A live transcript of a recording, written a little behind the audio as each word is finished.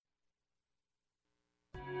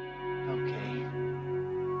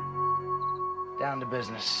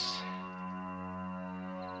business.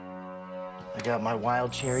 I got my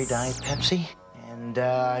wild cherry Diet Pepsi, and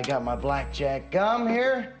I got my blackjack gum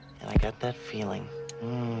here, and I got that feeling.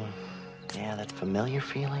 Yeah, that familiar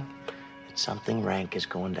feeling that something rank is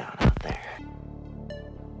going down out there.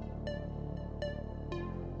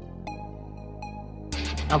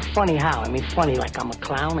 I'm funny how? I mean, funny like I'm a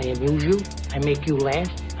clown, I amuse you, I make you laugh,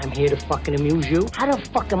 I'm here to fucking amuse you. How the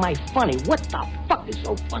fuck am I funny? What the fuck is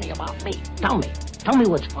so funny about me? Tell me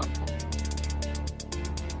what's funny.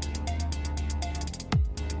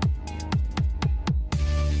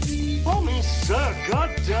 Oh, me, sir,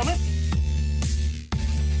 goddammit!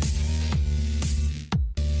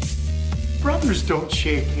 Brothers don't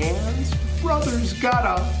shake hands. Brothers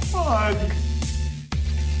gotta hug.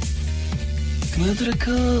 Come out to the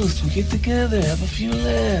coast, we'll get together, have a few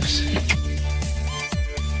laughs.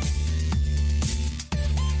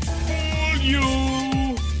 Oh, you!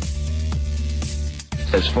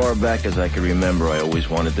 As far back as I can remember, I always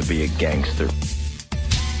wanted to be a gangster.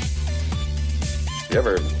 You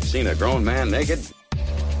ever seen a grown man naked?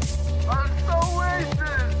 I'm so wasted!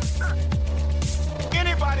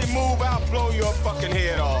 Anybody move, I'll blow your fucking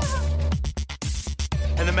head off.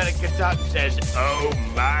 And the medic gets out and says, oh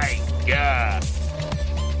my God.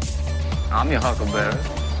 I'm your huckleberry.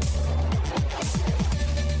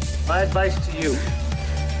 My advice to you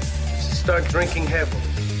is to start drinking heavily.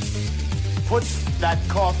 Put that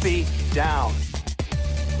coffee down.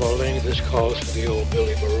 Pauline, this calls for the old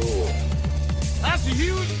Billy Baroo. That's a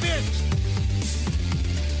huge bitch.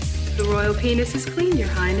 The royal penis is clean, Your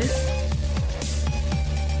Highness.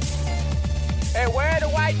 Hey, where are the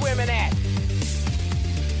white women at?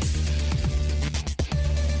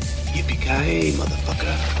 Yippee-ki-yay,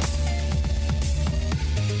 motherfucker.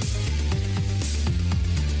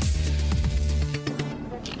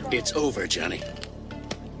 It's over, Johnny.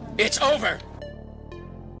 It's over!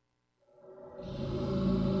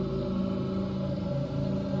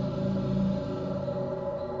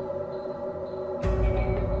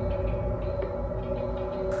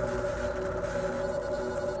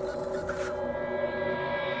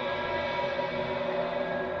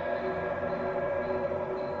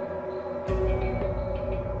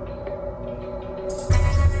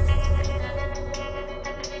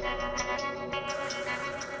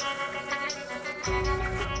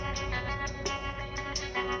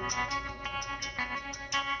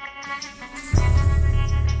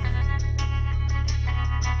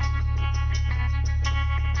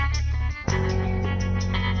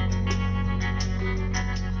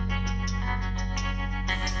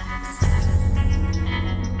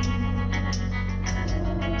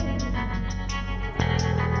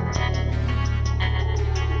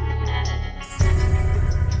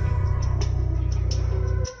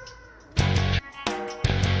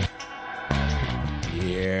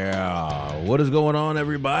 What is going on,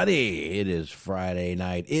 everybody? It is Friday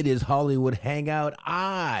night. It is Hollywood Hangout.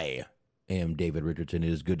 I am David Richardson. It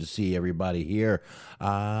is good to see everybody here.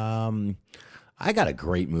 I got a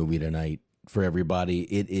great movie tonight for everybody.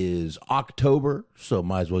 It is October, so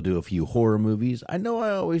might as well do a few horror movies. I know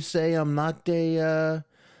I always say I'm not a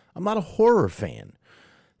horror fan.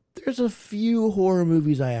 There's a few horror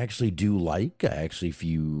movies I actually do like. A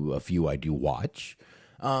few I do watch.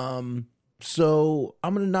 So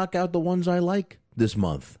I'm going to knock out the ones I like this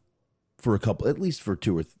month for a couple, at least for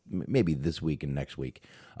two or maybe this week and next week.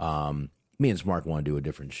 Me and Smark want to do a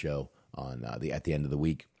different show on at the end of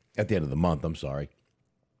the month. I'm sorry.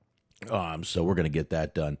 So we're going to get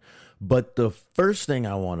that done. But the first thing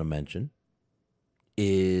I want to mention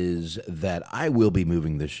is that I will be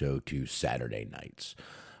moving this show to Saturday nights.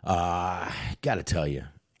 Got to tell you,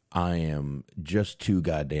 I am just too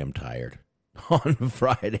goddamn tired on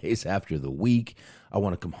Fridays after the week. I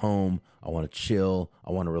want to come home. I want to chill.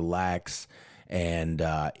 I want to relax. And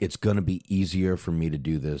it's going to be easier for me to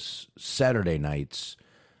do this Saturday nights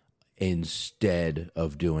instead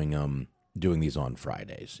of doing these on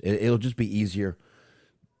Fridays. It'll just be easier.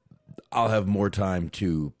 I'll have more time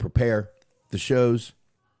to prepare the shows,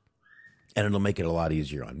 and it'll make it a lot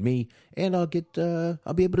easier on me. And I'll be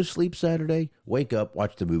able to sleep Saturday, wake up,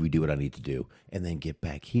 watch the movie, do what I need to do, and then get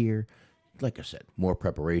back here. Like I said, more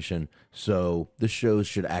preparation. So the shows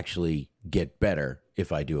should actually get better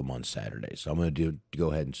if I do them on Saturdays. So I'm going to go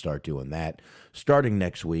ahead and start doing that starting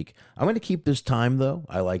next week. I'm going to keep this time, though.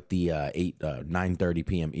 I like the 9:30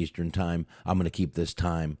 p.m. Eastern time. I'm going to keep this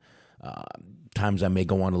time. Times I may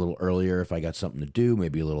go on a little earlier if I got something to do,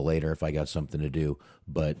 maybe a little later if I got something to do.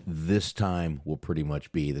 But this time will pretty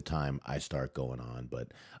much be the time I start going on.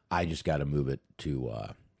 But I just got to move it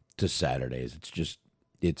to Saturdays.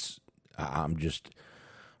 I'm just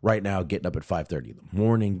right now getting up at 5:30 in the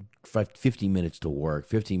morning, 50 minutes to work,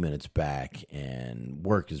 15 minutes back, and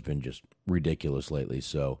work has been just ridiculous lately.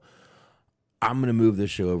 So I'm going to move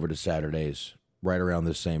this show over to Saturdays right around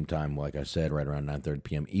the same time, like I said, right around 9:30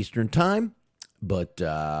 p.m. Eastern time. But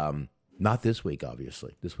not this week,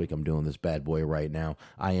 obviously. This week I'm doing this bad boy right now.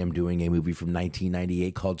 I am doing a movie from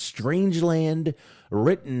 1998 called Strangeland,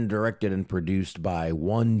 written, directed, and produced by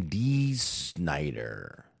one Dee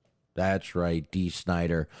Snider. That's right, Dee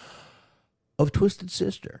Snider of Twisted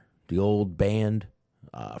Sister, the old band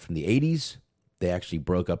from the 80s. They actually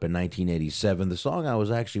broke up in 1987. The song I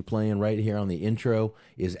was actually playing right here on the intro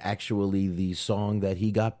is actually the song that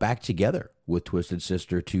he got back together with Twisted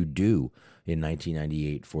Sister to do in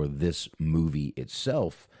 1998 for this movie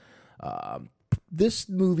itself. This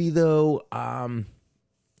movie, though,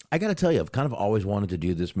 I got to tell you, I've kind of always wanted to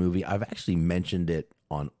do this movie. I've actually mentioned it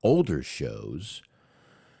on older shows,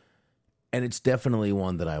 and it's definitely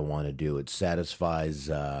one that I want to do. It satisfies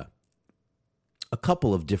a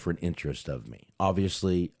couple of different interests of me.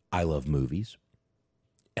 Obviously, I love movies,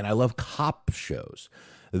 and I love cop shows.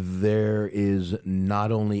 There is not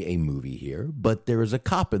only a movie here, but there is a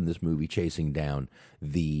cop in this movie chasing down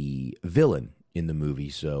the villain in the movie,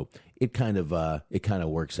 so it kind of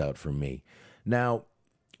works out for me. Now,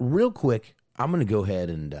 real quick, I'm going to go ahead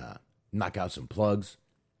and knock out some plugs,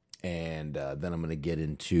 and then I'm going to get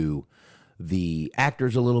into the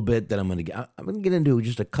actors a little bit. Then I'm going to get into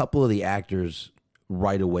just a couple of the actors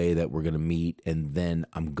right away that we're going to meet, and then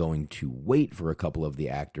I'm going to wait for a couple of the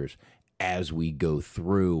actors as we go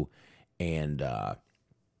through and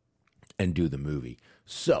do the movie.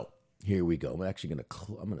 So here we go. I'm actually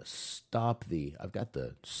I'm gonna stop I've got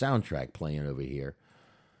the soundtrack playing over here.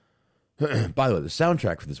 By the way, the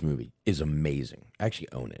soundtrack for this movie is amazing. I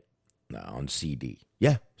actually own it on CD.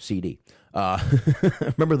 Yeah, CD.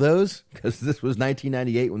 Remember those? Because this was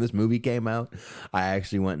 1998 when this movie came out. I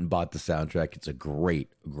actually went and bought the soundtrack. It's a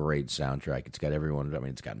great, great soundtrack. It's got everyone. I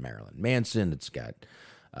mean, it's got Marilyn Manson. It's got,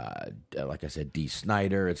 like I said, Dee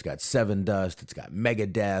Snider. It's got Seven Dust. It's got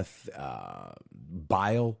Megadeth.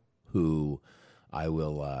 Bile, who I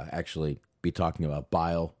will actually be talking about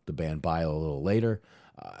Bile, the band Bile, a little later.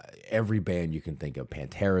 Every band you can think of.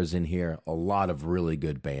 Pantera's in here. A lot of really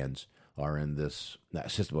good bands are in this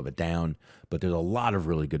System of a Down, but there's a lot of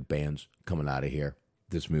really good bands coming out of here.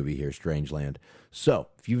 This movie here, Strangeland. So,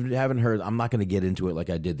 if you haven't heard, I'm not going to get into it like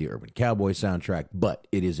I did the Urban Cowboy soundtrack, but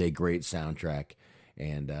it is a great soundtrack,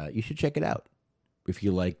 and you should check it out if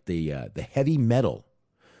you like the heavy metal,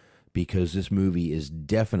 because this movie is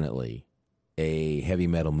definitely a heavy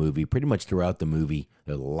metal movie. Pretty much throughout the movie,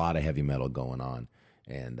 there's a lot of heavy metal going on,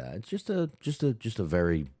 and it's just a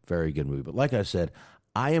very, very good movie. But like I said,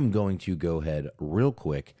 I am going to go ahead real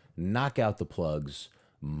quick, knock out the plugs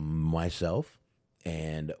myself,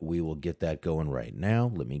 and we will get that going right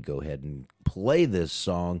now. Let me go ahead and play this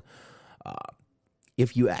song.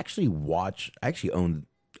 If you actually I actually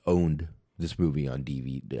owned this movie on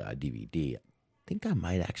DVD. I think I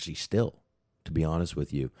might actually still, to be honest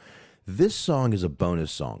with you. This song is a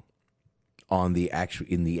bonus song on the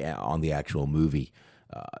actual movie.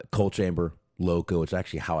 Coal Chamber, Loco. It's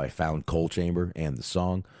actually how I found Coal Chamber and the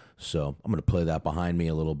song. So I'm going to play that behind me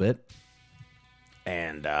a little bit.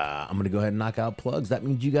 And I'm going to go ahead and knock out plugs. That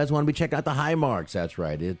means you guys want to be checking out the High Marks. That's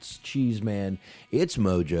right. It's Cheeseman. It's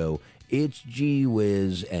Mojo. It's Gee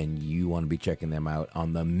Whiz. And you want to be checking them out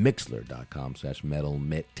on the Mixler.com/Metal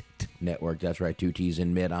Mit Network. That's right. 2 T's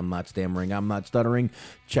in mid. I'm not stammering. I'm not stuttering.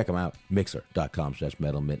 Check them out.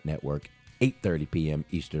 Mixler.com/Metal Mit Network. 8:30 p.m.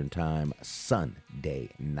 Eastern Time, Sunday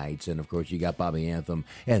nights. And, of course, you got Bobby Anthem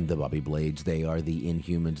and the Bobby Blades. They are the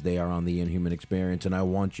Inhumans. They are on the Inhuman Experience, and I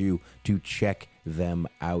want you to check them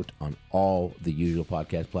out on all the usual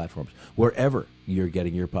podcast platforms. Wherever you're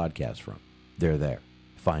getting your podcast from, they're there.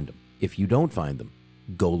 Find them. If you don't find them,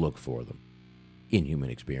 go look for them. Inhuman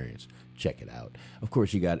Experience. Check it out. Of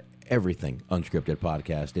course, you got everything Unscripted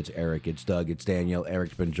Podcast. It's Eric, it's Doug, it's Danielle.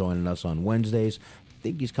 Eric's been joining us on Wednesdays. I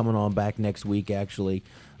think he's coming on back next week, actually.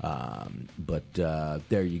 But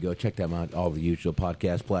there you go. Check them out. All the usual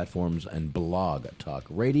podcast platforms and Blog Talk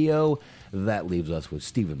Radio. That leaves us with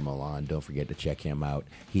Stephen Milan. Don't forget to check him out.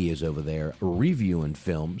 He is over there reviewing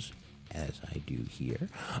films, as I do here,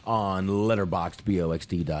 on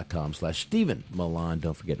letterboxdboxd.com/Stephen Milan.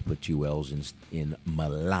 Don't forget to put 2 L's in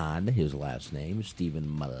Milan, his last name,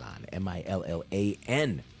 Stephen Milan,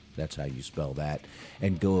 Millan. That's how you spell that.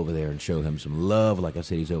 And go over there and show him some love. Like I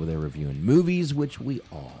said, he's over there reviewing movies, which we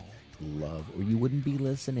all love, or you wouldn't be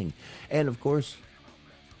listening. And, of course,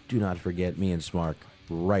 do not forget me and Smark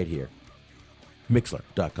right here.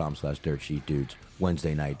 Mixler.com/DirtSheetDudes.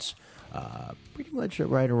 Wednesday nights, pretty much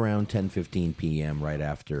right around 10:15 p.m. right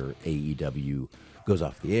after AEW goes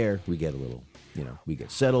off the air. We get a little, we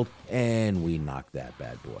get settled, and we knock that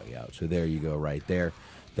bad boy out. So there you go right there.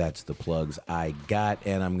 That's the plugs I got,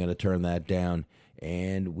 and I'm going to turn that down,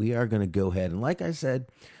 and we are going to go ahead and, like I said,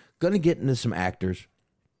 going to get into some actors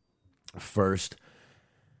first.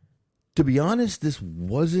 To be honest, this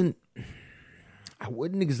wasn't, I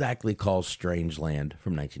wouldn't exactly call Strangeland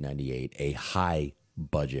from 1998 a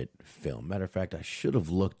high-budget film. Matter of fact, I should have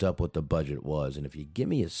looked up what the budget was, and if you give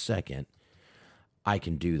me a second, I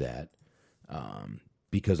can do that.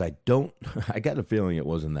 Because I got a feeling it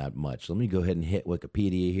wasn't that much. Let me go ahead and hit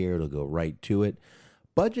Wikipedia here. It'll go right to it.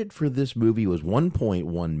 Budget for this movie was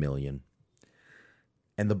 $1.1 million,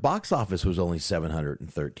 and the box office was only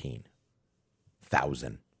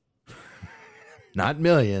 $713,000. Not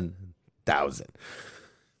million, 1,000.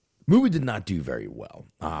 Movie did not do very well.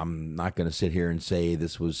 I'm not going to sit here and say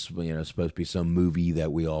this was supposed to be some movie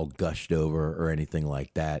that we all gushed over or anything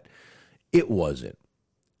like that. It wasn't.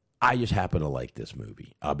 I just happen to like this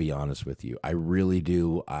movie. I'll be honest with you. I really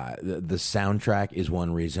do. The soundtrack is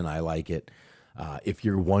one reason I like it. If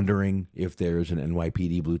you're wondering if there's an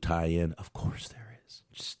NYPD Blue tie-in, of course there is.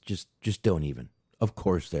 Just don't even. Of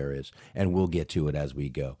course there is. And we'll get to it as we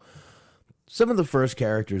go. Some of the first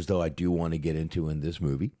characters, though, I do want to get into in this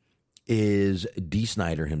movie is Dee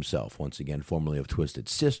Snider himself, once again, formerly of Twisted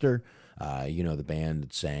Sister. The band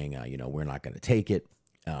that's saying, we're not going to take it.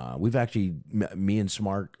 We've actually, me and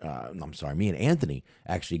Anthony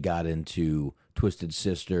actually got into Twisted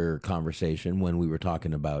Sister conversation when we were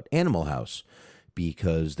talking about Animal House,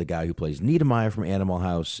 because the guy who plays Niedermeyer from Animal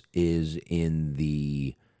House is in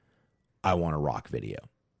the I Wanna Rock video.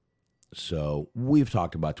 So we've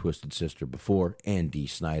talked about Twisted Sister before and Dee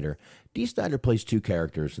Snider. Dee Snider plays two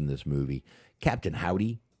characters in this movie. Captain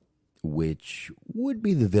Howdy, which would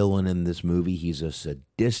be the villain in this movie. He's a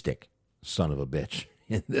sadistic son of a bitch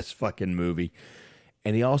in this fucking movie.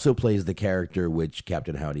 And he also plays the character, which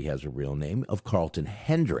Captain Howdy has a real name, of Carlton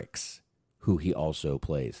Hendricks, who he also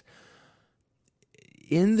plays.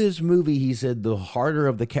 In this movie, he said the harder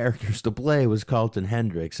of the characters to play was Carlton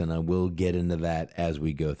Hendricks, and I will get into that as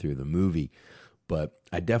we go through the movie. But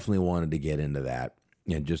I definitely wanted to get into that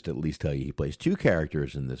and just at least tell you he plays two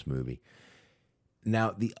characters in this movie.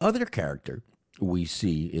 Now, the other character we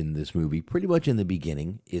see in this movie, pretty much in the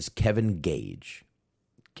beginning, is Kevin Gage.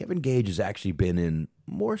 Kevin Gage has actually been in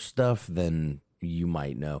more stuff than you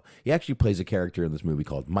might know. He actually plays a character in this movie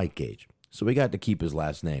called Mike Gage. So we got to keep his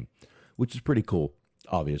last name, which is pretty cool,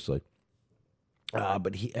 obviously.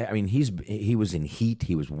 But he was in Heat.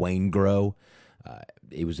 He was Waingro.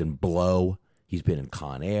 He was in Blow. He's been in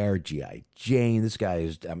Con Air, G.I. Jane. This guy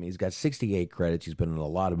he's got 68 credits. He's been in a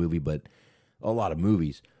lot of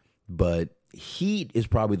movies. But Heat is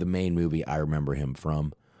probably the main movie I remember him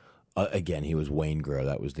from. Again, he was Waingro.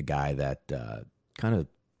 That was the guy that kind of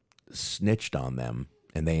snitched on them,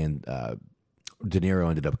 and De Niro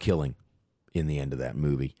ended up killing in the end of that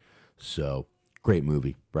movie. So, great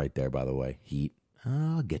movie right there, by the way. Heat.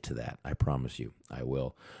 I'll get to that. I promise you, I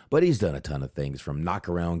will. But he's done a ton of things, from Knock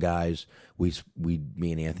Around Guys.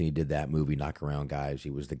 Me and Anthony did that movie, Knock Around Guys.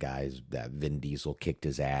 He was the guys that Vin Diesel kicked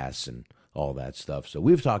his ass and all that stuff. So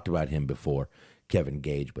we've talked about him before, Kevin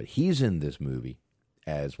Gage, but he's in this movie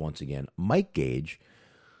as, once again, Mike Gage,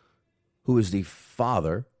 who is the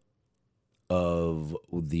father of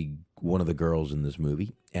one of the girls in this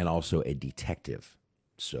movie, and also a detective.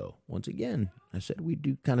 So, once again, I said we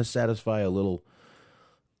do kind of satisfy a little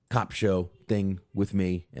cop show thing with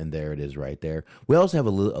me, and there it is right there. We also have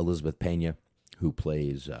Elizabeth Pena, who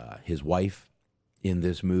plays his wife in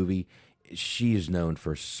this movie. She is known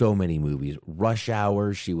for so many movies. Rush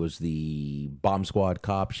Hour, she was the Bomb Squad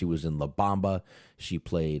cop. She was in La Bamba. She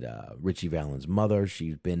played Richie Valens' mother.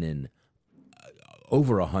 She's been in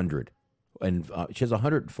over 100, and she has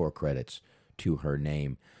 104 credits to her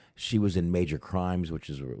name. She was in Major Crimes, which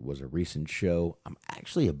was a recent show. I'm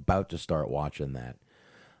actually about to start watching that.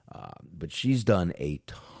 But she's done a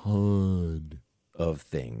ton of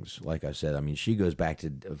things. Like I said, she goes back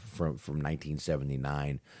to from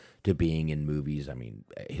 1979 to being in movies.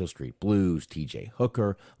 Hill Street Blues, T.J.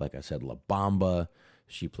 Hooker. Like I said, La Bamba.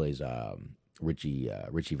 She plays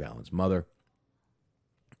Richie Valens' mother.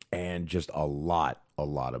 And just a lot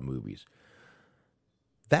of movies.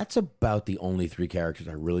 That's about the only three characters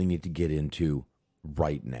I really need to get into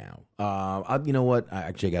right now. You know what? I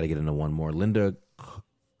actually got to get into one more. Linda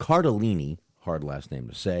Cardellini, hard last name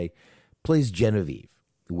to say, plays Genevieve,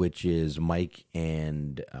 which is Mike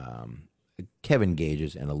and Kevin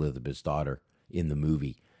Gage's and Elizabeth's daughter in the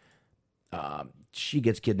movie. She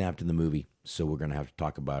gets kidnapped in the movie, so we're gonna have to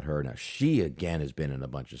talk about her now. She again has been in a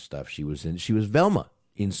bunch of stuff. She was Velma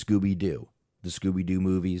in Scooby-Doo, the Scooby-Doo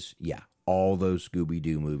movies. Yeah, all those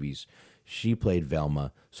Scooby-Doo movies. She played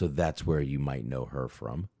Velma, so that's where you might know her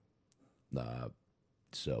from.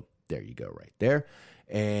 So there you go, right there.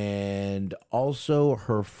 And also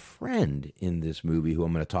her friend in this movie, who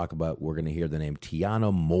I'm going to talk about, we're going to hear the name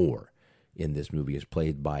Tiana Moore in this movie, is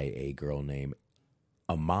played by a girl named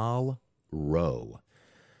Amal Rowe.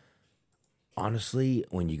 Honestly,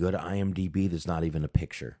 when you go to IMDb, there's not even a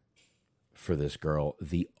picture for this girl.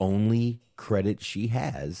 The only credit she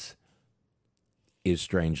has is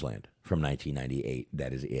Strangeland from 1998.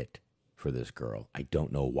 That is it for this girl. I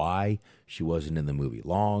don't know why she wasn't in the movie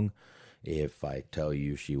long. If I tell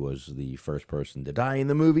you she was the first person to die in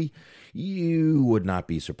the movie, you would not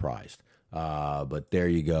be surprised. But there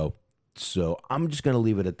you go. So I'm just going to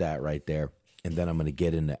leave it at that right there. And then I'm going to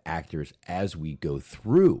get into actors as we go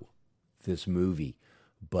through this movie.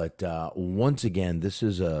 But once again, this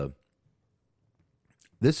is going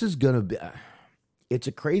to be, it's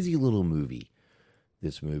a crazy little movie,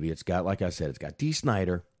 this movie. It's got, like I said, it's got Dee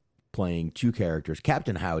Snider playing two characters,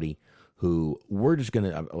 Captain Howdy, who we're just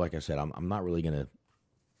going to, like I said, I'm not really going to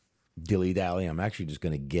dilly-dally. I'm actually just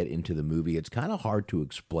going to get into the movie. It's kind of hard to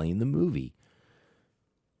explain the movie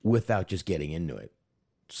without just getting into it.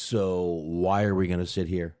 So why are we going to sit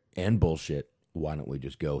here and bullshit? Why don't we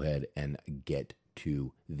just go ahead and get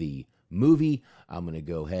to the movie? I'm going to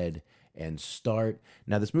go ahead and start.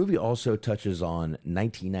 Now, this movie also touches on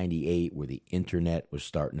 1998, where the internet was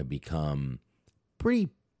starting to become pretty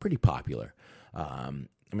popular. I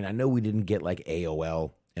mean, I know we didn't get like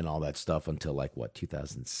AOL and all that stuff until like,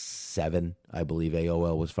 2007, I believe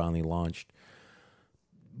AOL was finally launched.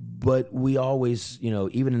 But we always,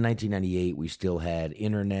 even in 1998, we still had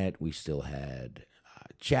internet, we still had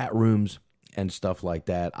chat rooms and stuff like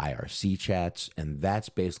that, IRC chats, and that's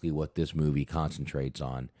basically what this movie concentrates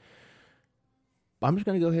on. I'm just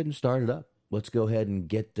going to go ahead and start it up. Let's go ahead and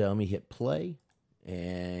let me hit play,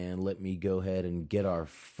 and let me go ahead and get our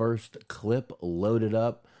first clip loaded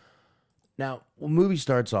up. Now, the movie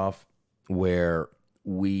starts off where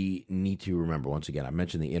we need to remember, once again, I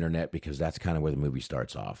mentioned the internet because that's kind of where the movie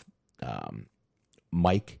starts off.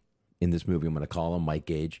 Mike, in this movie, I'm going to call him Mike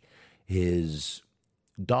Gage, his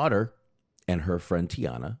daughter and her friend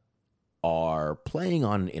Tiana are playing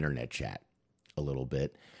on an internet chat a little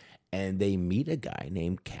bit, and they meet a guy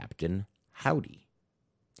named Captain Howdy.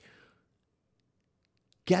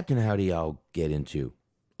 Captain Howdy I'll get into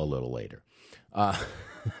a little later.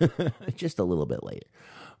 Just a little bit later.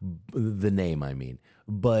 The name, I mean.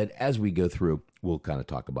 But as we go through, we'll kind of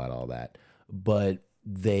talk about all that. But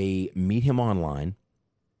they meet him online,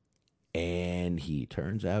 and he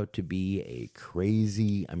turns out to be a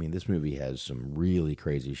crazy... I mean, this movie has some really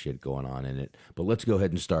crazy shit going on in it. But let's go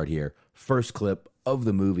ahead and start here. First clip of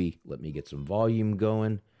the movie. Let me get some volume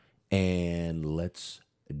going, and let's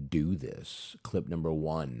do this. Clip number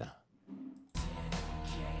 1.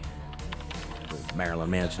 With Marilyn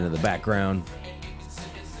Manson in the background.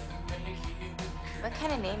 What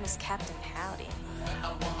kind of name is Captain Howdy?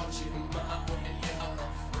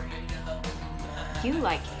 You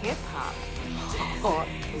like hip-hop. Oh,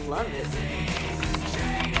 love it.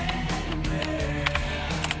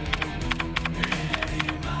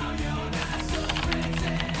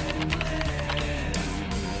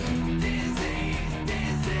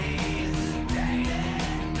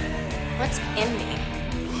 What's in me?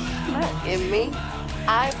 What, in me?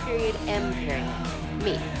 I period M period.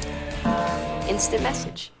 Me. Instant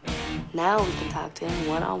message. Now we can talk to him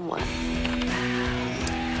one-on-one.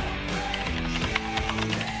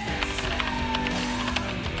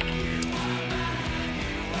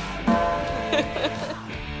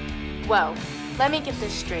 Whoa, let me get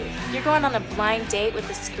this straight. You're going on a blind date with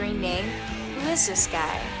a screen name? Who is this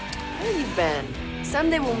guy? Where have you been?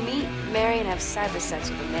 Someday we'll meet, marry, and have cyber sex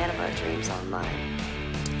with the man of our dreams online.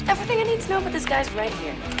 Everything I need to know about this guy's right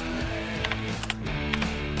here.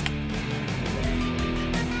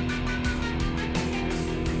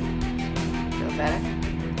 Feel better?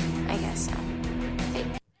 I guess so. Hey.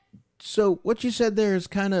 So what you said there is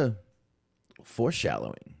kind of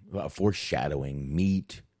foreshadowing.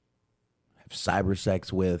 Meet, have cyber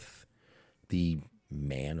sex with the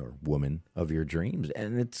man or woman of your dreams.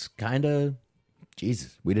 And it's kind of,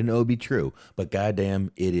 Jesus, we didn't know it would be true, but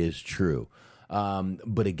goddamn, it is true.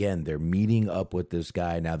 But again, they're meeting up with this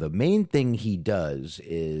guy. Now, the main thing he does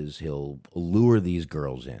is he'll lure these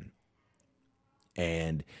girls in,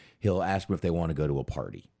 and he'll ask them if they want to go to a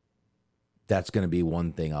party. That's going to be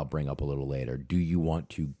one thing I'll bring up a little later. Do you want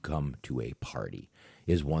to come to a party?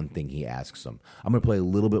 is one thing he asks him. I'm going to play a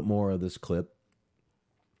little bit more of this clip.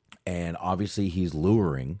 And obviously he's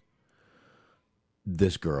luring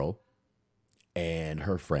this girl and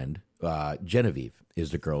her friend, Genevieve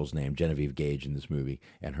is the girl's name, Genevieve Gage in this movie.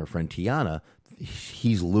 And her friend Tiana,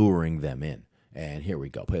 he's luring them in. And here we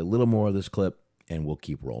go. Play a little more of this clip and we'll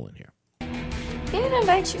keep rolling here. He didn't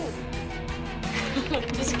invite you.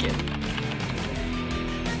 Just kidding.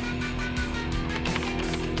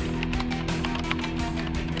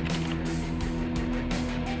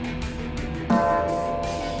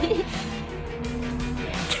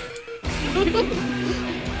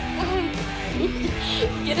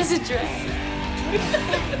 Get us a drink.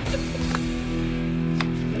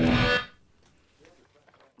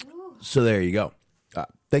 So there you go.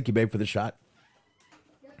 Thank you, babe, for the shot.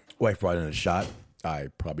 Wife brought in a shot. I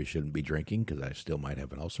probably shouldn't be drinking because I still might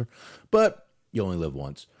have an ulcer, but you only live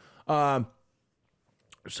once. So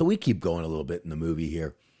we keep going a little bit in the movie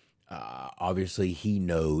here. Obviously, he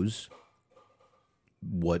knows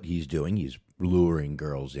what he's doing. He's luring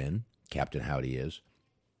girls in. Captain Howdy is.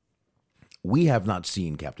 We have not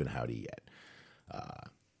seen Captain Howdy yet.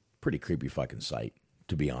 Pretty creepy fucking sight,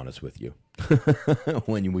 to be honest with you,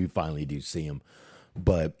 when we finally do see him.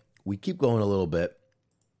 But we keep going a little bit.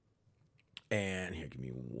 And here, give me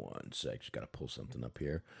one sec. Just got to pull something up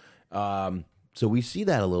here. So we see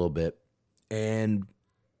that a little bit. And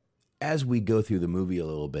as we go through the movie a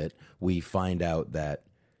little bit, we find out that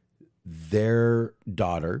their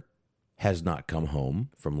daughter has not come home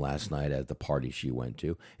from last night at the party she went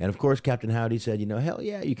to. And of course, Captain Howdy said, you know, hell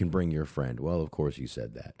yeah, you can bring your friend. Well, of course he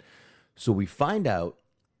said that. So we find out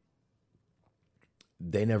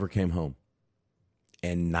they never came home.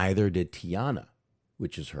 And neither did Tiana,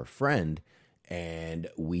 which is her friend. And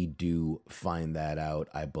we do find that out,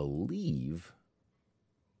 I believe,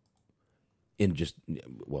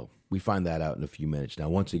 we find that out in a few minutes. Now,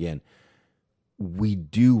 once again, we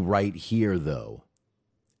do right here, though,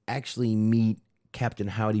 actually meet Captain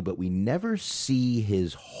Howdy, but we never see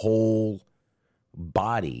his whole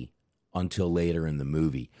body until later in the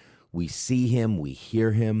movie. We see him, we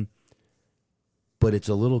hear him, but it's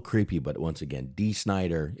a little creepy. But once again, Dee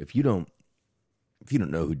Snider, if you don't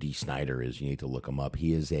know who Dee Snider is, you need to look him up.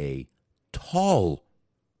 He is a tall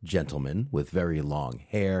gentleman with very long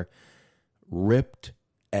hair, ripped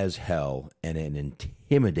as hell, and an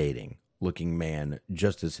intimidating looking man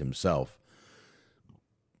just as himself.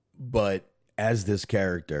 But as this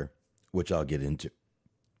character, which I'll get into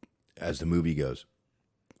as the movie goes,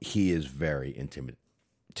 he is very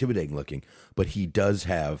intimidating looking. But he does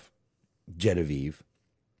have Genevieve,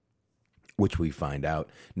 which we find out.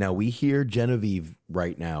 Now, we hear Genevieve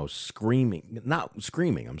right now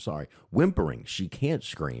whimpering. She can't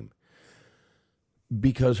scream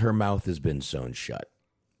because her mouth has been sewn shut.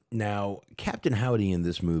 Now, Captain Howdy in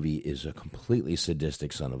this movie is a completely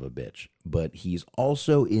sadistic son of a bitch, but he's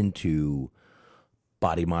also into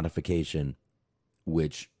body modification,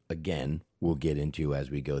 which, again, we'll get into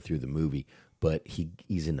as we go through the movie. But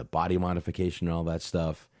he's into body modification and all that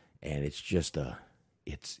stuff, and it's just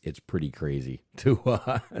it's pretty crazy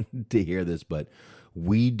to hear this. But I'm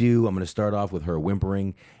going to start off with her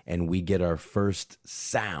whimpering, and we get our first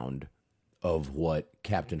sound of what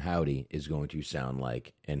Captain Howdy is going to sound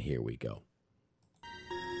like, and here we go.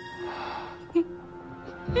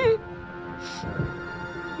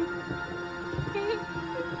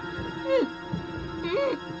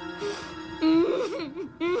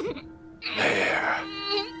 There.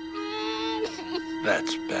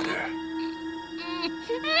 That's better.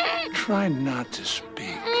 Try not to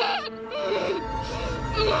speak.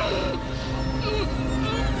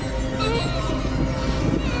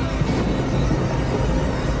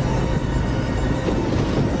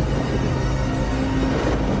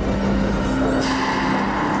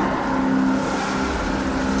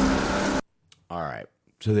 All right,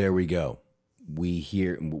 so there we go. We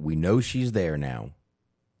know she's there now.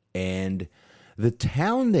 And the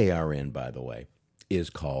town they are in, by the way, is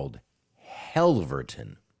called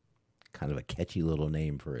Helverton. Kind of a catchy little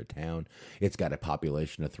name for a town. It's got a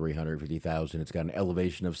population of 350,000. It's got an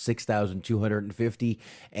elevation of 6,250.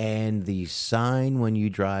 And the sign when you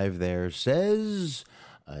drive there says,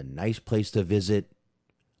 a nice place to visit,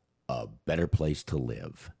 a better place to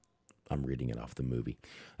live. I'm reading it off the movie.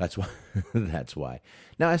 That's why. That's why.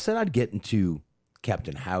 Now, I said I'd get into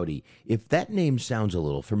Captain Howdy. If that name sounds a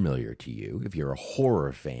little familiar to you, if you're a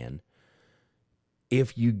horror fan,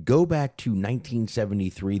 if you go back to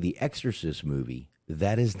 1973, the Exorcist movie,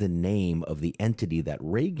 that is the name of the entity that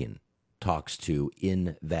Reagan talks to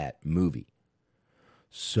in that movie.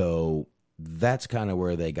 So that's kind of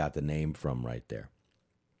where they got the name from right there.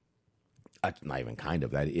 Not even kind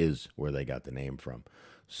of. That is where they got the name from.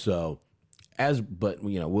 So, but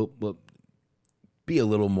we'll be a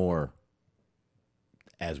little more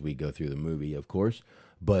as we go through the movie, of course.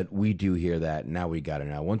 But we do hear that. Now we got it.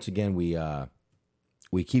 Now, once again,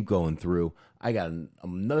 we keep going through. I got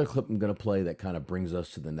another clip I'm going to play that kind of brings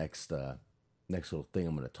us to the next little thing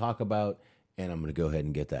I'm going to talk about. And I'm going to go ahead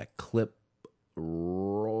and get that clip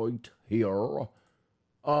right here.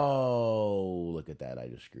 Oh, look at that. I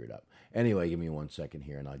just screwed up. Anyway, give me 1 second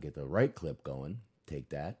here, and I'll get the right clip going. Take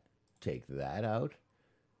that out.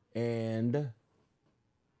 And,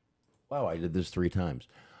 wow, I did this 3 times.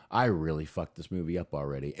 I really fucked this movie up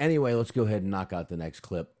already. Anyway, let's go ahead and knock out the next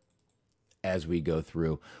clip as we go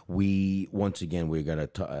through. We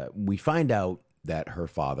find out that her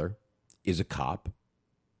father is a cop.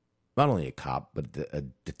 Not only a cop, but a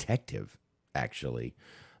detective, actually.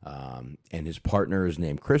 And his partner is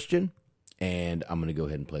named Christian. And I'm going to go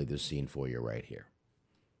ahead and play this scene for you right here.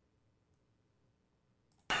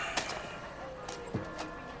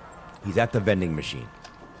 He's at the vending machine.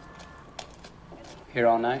 Here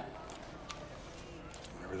all night?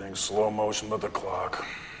 Everything's slow motion but the clock.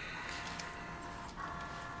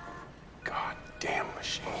 God damn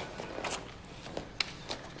machine.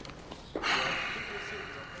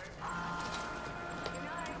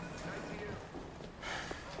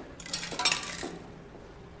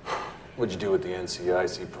 What'd you do with the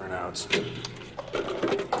NCIC printouts?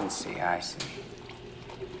 NCIC.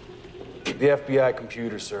 The FBI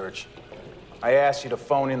computer search. I asked you to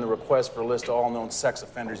phone in the request for a list of all known sex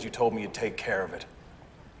offenders. You told me you'd take care of it.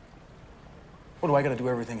 What, do I gotta do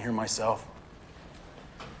everything here myself?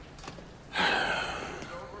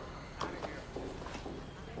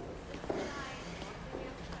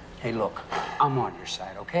 Hey, look, I'm on your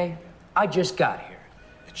side, okay? I just got here.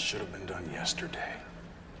 It should have been done yesterday.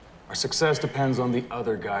 Our success depends on the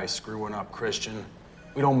other guy screwing up, Christian.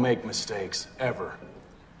 We don't make mistakes, ever.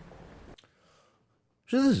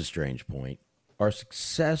 So this is a strange point. Our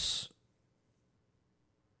success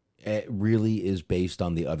really is based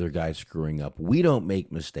on the other guy screwing up. We don't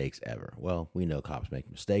make mistakes ever. Well, we know cops make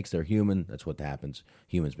mistakes. They're human. That's what happens.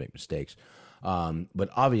 Humans make mistakes. But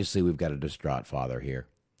obviously we've got a distraught father here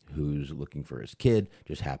who's looking for his kid,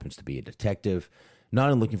 just happens to be a detective. Not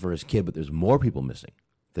only looking for his kid, but there's more people missing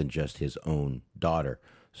than just his own daughter.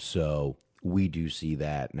 So we do see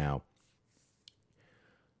that. Now,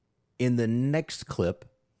 in the next clip,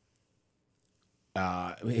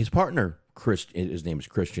 his partner, his name is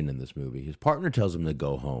Christian in this movie. His partner tells him to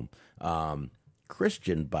go home.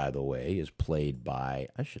 Christian, by the way, is played by,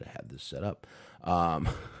 I should have had this set up.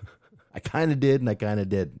 I kind of did, and I kind of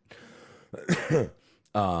didn't.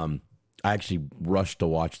 I actually rushed to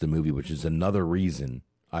watch the movie, which is another reason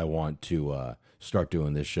I want to start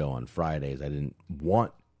doing this show on Fridays. I didn't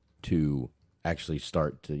want to actually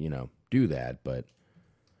start to, do that, but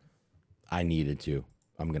I needed to.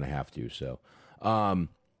 I'm going to have to. So,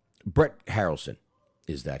 Brett Harrelson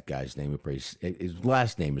is that guy's name. His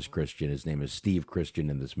last name is Christian. His name is Steve Christian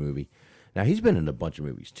in this movie. Now, he's been in a bunch of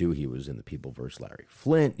movies, too. He was in The People vs. Larry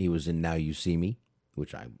Flint. He was in Now You See Me,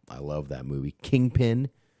 which I love that movie. Kingpin.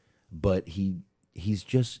 But he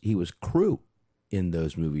was crew in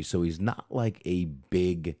those movies, so he's not like a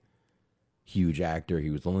big, huge actor.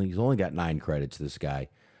 He's only got 9 credits, this guy.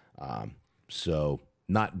 So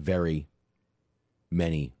not very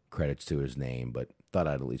many credits to his name, but thought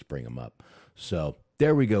I'd at least bring him up. So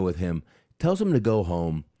there we go with him. Tells him to go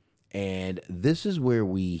home, and this is where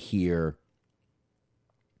we hear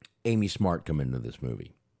Amy Smart come into this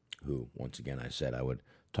movie, who, once again, I said I would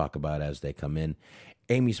talk about as they come in.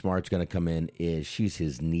 Amy Smart's going to come in. She's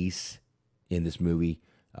his niece in this movie.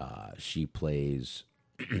 She plays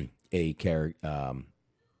a character,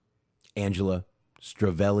 Angela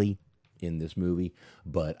Stravelli, in this movie.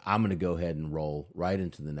 But I'm going to go ahead and roll right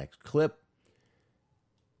into the next clip.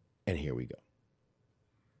 And here we go.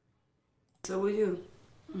 So will you?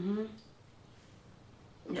 Mm-hmm.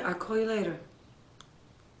 Yeah, I'll call you later.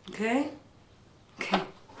 Okay? Okay.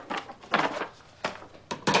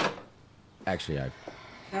 Actually,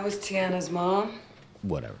 That was Tiana's mom.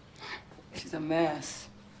 Whatever. She's a mess.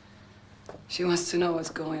 She wants to know what's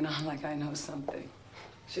going on like I know something.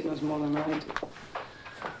 She knows more than I do.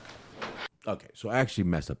 Okay, so I actually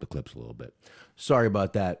messed up the clips a little bit. Sorry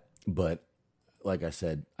about that, but like I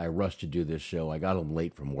said, I rushed to do this show. I got home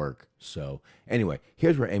late from work. So anyway,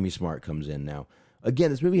 here's where Amy Smart comes in now. Again,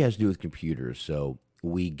 this movie has to do with computers, so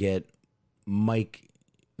we get Mike,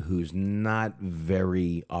 who's not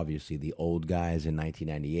very, obviously, the old guys in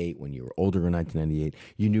 1998. When you were older in 1998,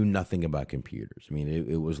 you knew nothing about computers. I mean,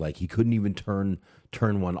 it was like he couldn't even turn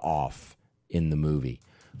one off in the movie.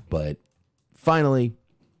 But finally,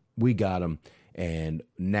 we got him, and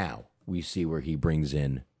now we see where he brings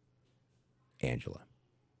in Angela.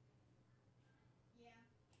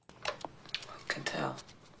 Can tell.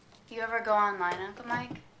 Do you ever go online, Uncle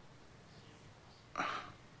Mike?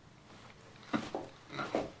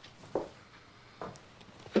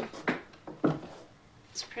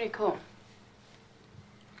 It's pretty cool.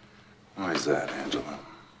 Why is that, Angela?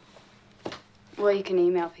 Well, you can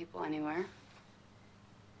email people anywhere.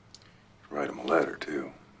 Write them a letter, too.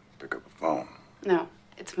 Pick up a phone. No,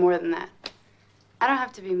 it's more than that. I don't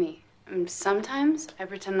have to be me. I mean, sometimes I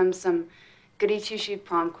pretend I'm some goody two-shoes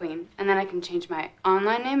prom queen, and then I can change my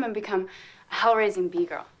online name and become a hell-raising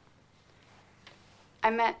B-girl.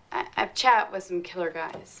 I've chat with some killer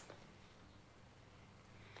guys.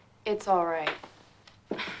 It's all right.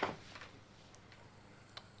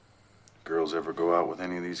 Girls ever go out with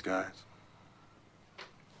any of these guys?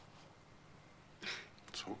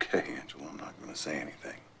 It's okay, Angela. I'm not going to say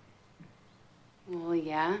anything. Well,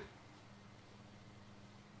 yeah.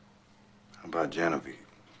 How about Genevieve?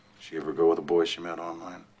 She ever go with a boy she met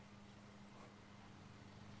online?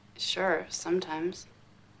 Sure, sometimes.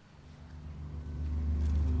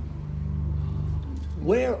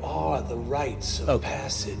 Where are the rites of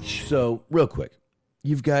passage? So, real quick,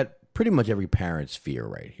 you've got pretty much every parent's fear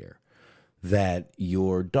right here. That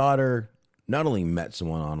your daughter not only met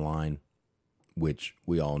someone online, which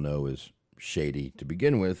we all know is shady to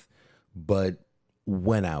begin with, but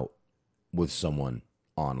went out with someone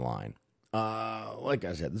online. Like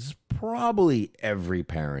I said, this is probably every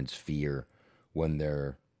parent's fear when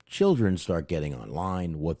their children start getting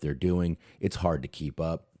online, what they're doing. It's hard to keep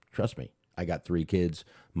up. Trust me, I got 3 kids.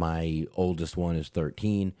 My oldest one is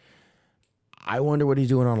 13. I wonder what he's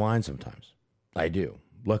doing online sometimes. I do.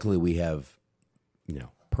 Luckily, we have,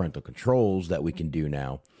 parental controls that we can do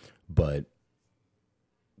now, but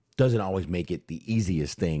doesn't always make it the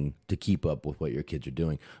easiest thing to keep up with what your kids are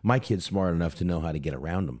doing. My kid's smart enough to know how to get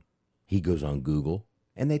around them. He goes on Google,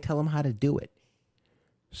 and they tell him how to do it.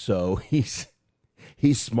 So he's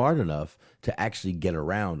smart enough to actually get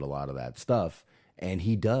around a lot of that stuff, and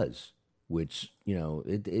he does, which,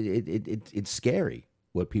 it's scary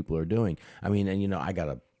what people are doing. I mean, and, I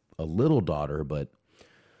got a little daughter, but,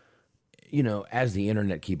 as the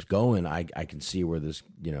internet keeps going, I can see where this,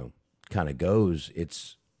 kind of goes.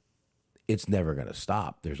 It's never going to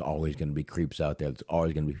stop. There's always going to be creeps out there. There's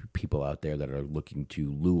always going to be people out there that are looking to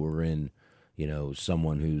lure in,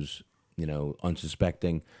 someone who's,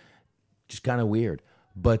 unsuspecting. Just kind of weird.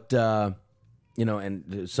 But, and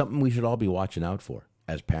something we should all be watching out for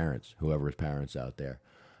as parents, whoever is parents out there.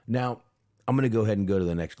 Now, I'm going to go ahead and go to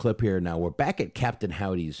the next clip here. Now, we're back at Captain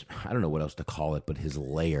Howdy's, I don't know what else to call it, but his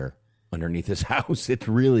lair underneath his house. It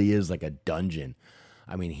really is like a dungeon.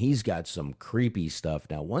 I mean, he's got some creepy stuff.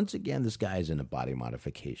 Now, once again, this guy's in a body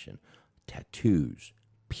modification. Tattoos,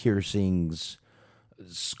 piercings,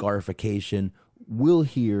 scarification. We'll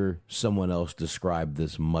hear someone else describe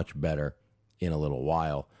this much better in a little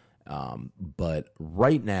while. But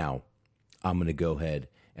right now, I'm going to go ahead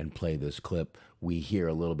and play this clip. We hear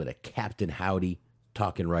a little bit of Captain Howdy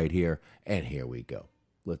talking right here, and here we go.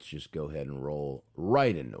 Let's just go ahead and roll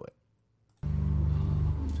right into it.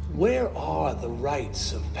 Where are the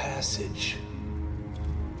rites of passage?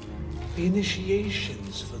 The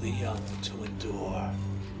initiations for the young to endure?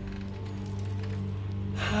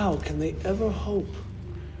 How can they ever hope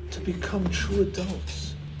to become true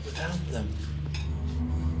adults without them?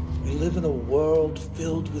 We live in a world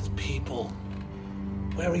filled with people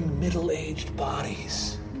wearing middle-aged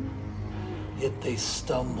bodies, yet they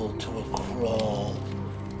stumble to a crawl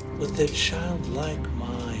with their childlike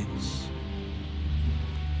minds.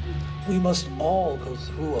 We must all go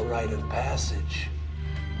through a rite of passage,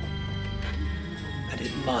 and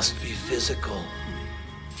it must be physical.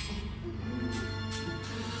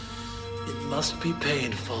 It must be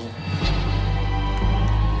painful,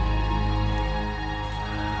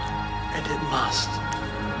 and it must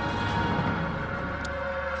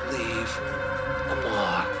leave a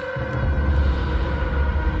mark.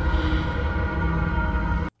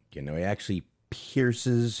 He actually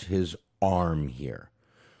pierces his arm here.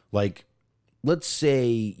 Like, let's say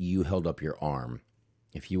you held up your arm.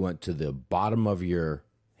 If you went to the bottom of your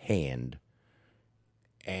hand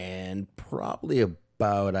and probably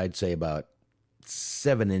I'd say about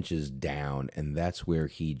 7 inches down, and that's where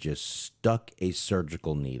he just stuck a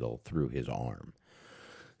surgical needle through his arm.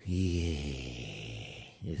 Yeah.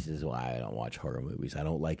 This is why I don't watch horror movies. I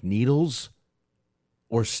don't like needles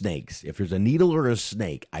or snakes. If there's a needle or a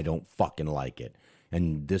snake, I don't fucking like it.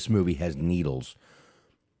 And this movie has needles.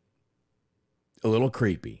 A little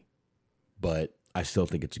creepy, but I still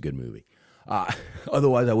think it's a good movie.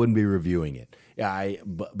 Otherwise, I wouldn't be reviewing it.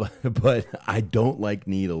 But I don't like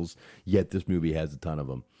needles, yet this movie has a ton of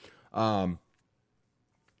them.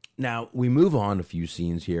 Now, we move on a few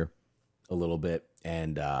scenes here a little bit,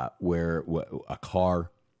 and where a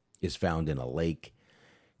car is found in a lake,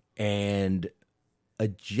 and a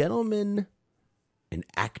gentleman, an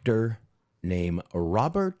actor named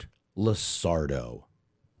Robert Lasardo,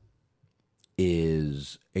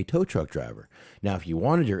 is a tow truck driver. Now, if you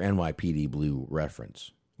wanted your NYPD Blue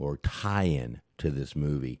reference or tie-in to this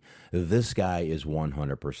movie, this guy is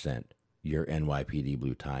 100% your NYPD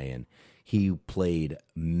Blue tie-in. He played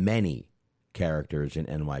many characters in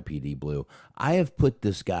NYPD Blue. I have put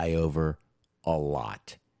this guy over a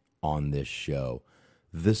lot on this show.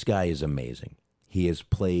 This guy is amazing. He has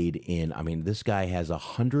played in, this guy has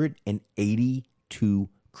 182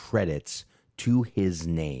 credits to his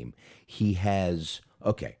name. He has,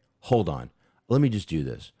 okay, hold on. Let me just do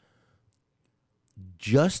this.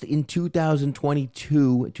 Just in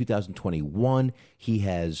 2022, 2021, he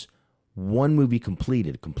has one movie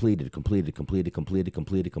completed,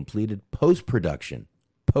 post-production.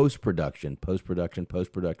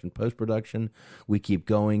 We keep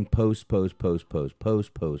going, post.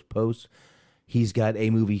 He's got a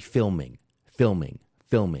movie filming. We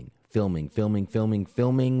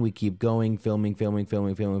keep going,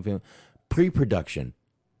 filming. Pre-production,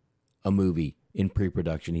 a movie in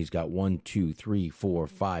pre-production. He's got 1, 2, 3, 4,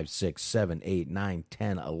 5, 6, 7, 8, 9,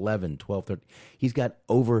 10, 11, 12, 13. He's got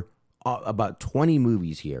over about 20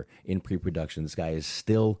 movies here in pre-production. This guy is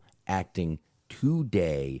still acting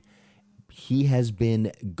today. He has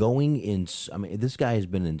been going in, this guy has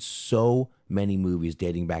been in so many movies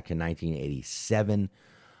dating back to 1987.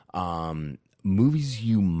 Movies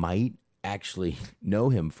you might actually know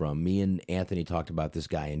him from. Me and Anthony talked about this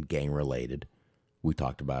guy in Gang Related. We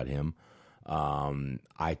talked about him.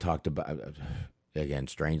 I talked about, again,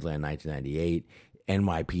 Strangeland 1998,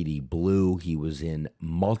 NYPD Blue. He was in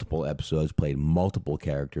multiple episodes, played multiple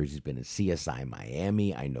characters. He's been in CSI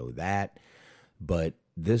Miami. I know that. But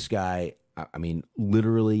this guy,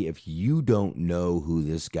 literally, if you don't know who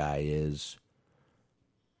this guy is,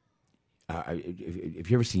 if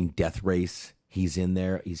you've ever seen Death Race, he's in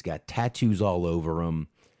there. He's got tattoos all over him,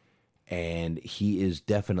 and he is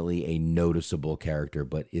definitely a noticeable character,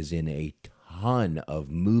 but is in a ton of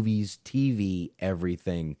movies, TV,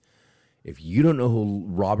 everything. If you don't know who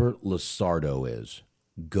Robert Lasardo is,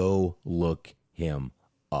 go look him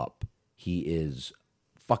up. He is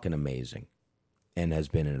fucking amazing and has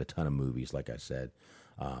been in a ton of movies, like I said.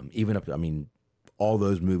 Even up, all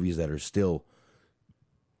those movies that are still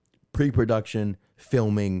pre-production,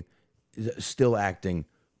 filming, still acting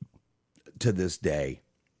to this day.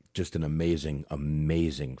 Just an amazing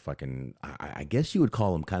fucking, I guess you would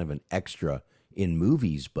call him kind of an extra in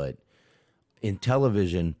movies, but in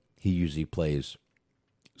television, he usually plays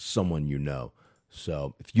someone you know.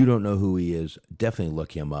 So if you don't know who he is, definitely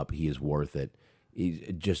look him up. He is worth it. He's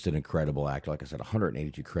just an incredible actor. Like I said,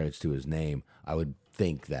 182 credits to his name. I would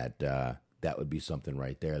think that that would be something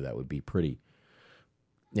right there that would be pretty,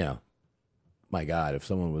 my God, if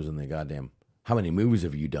someone was in the goddamn, how many movies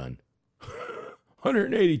have you done?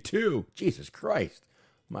 182. Jesus Christ,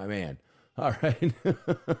 my man. All right.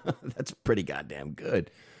 That's pretty goddamn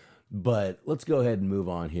good. But let's go ahead and move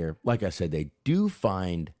on here. Like I said, they do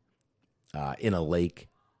find in a lake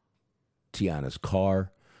Tiana's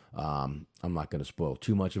car. I'm not going to spoil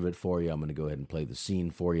too much of it for you. I'm going to go ahead and play the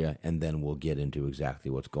scene for you, and then we'll get into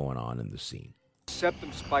exactly what's going on in the scene.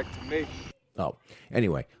 Septum spike to me. Oh,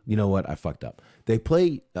 anyway, you know what? I fucked up. They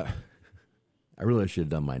play... I really should have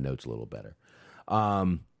done my notes a little better.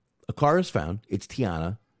 A car is found. It's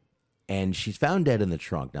Tiana, and she's found dead in the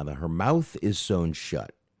trunk. Now, her mouth is sewn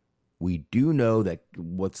shut. We do know that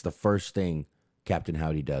what's the first thing Captain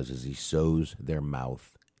Howdy does is he sews their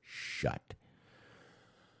mouth shut.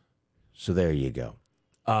 So there you go.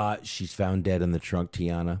 She's found dead in the trunk,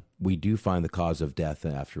 Tiana. We do find the cause of death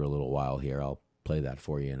after a little while here. I'll play that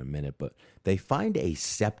for you in a minute. But they find a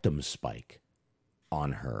septum spike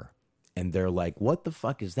on her. And they're like, what the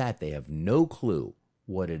fuck is that? They have no clue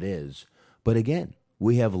what it is. But again,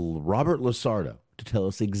 we have Robert Lasardo to tell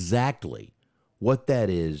us exactly what that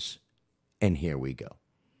is. And here we go.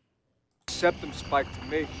 Septum spike to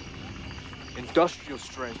me. Industrial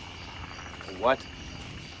strength. What?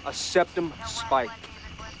 A septum spike.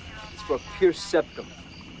 It's for a pierced septum.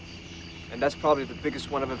 And that's probably the biggest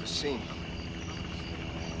one I've ever seen.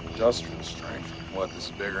 Industrial strength? What, this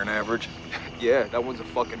is bigger than average? Yeah, that one's a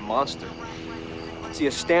fucking monster. See,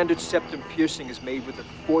 a standard septum piercing is made with a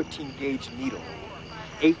 14-gauge needle.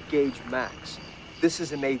 8-gauge max. This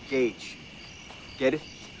is an 8-gauge. Get it?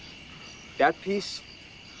 That piece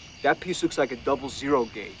looks like a 00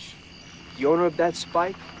 gauge. The owner of that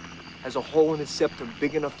spike has a hole in his septum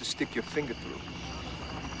big enough to stick your finger through.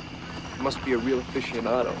 Must be a real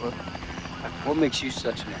aficionado, huh? What makes you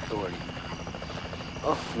such an authority?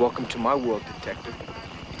 Oh, welcome to my world, detective.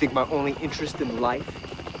 You think my only interest in life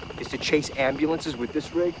is to chase ambulances with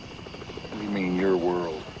this rig? What do you mean, your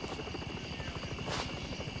world?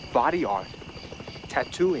 Body art,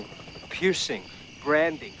 tattooing, piercing,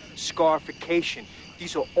 branding, scarification.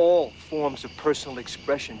 These are all forms of personal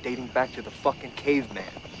expression dating back to the fucking caveman.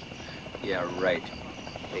 Yeah, right.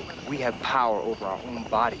 Hey, we have power over our own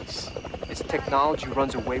bodies. As technology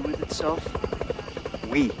runs away with itself,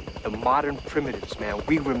 we, the modern primitives, man,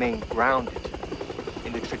 we remain grounded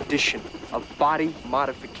in the tradition of body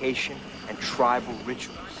modification and tribal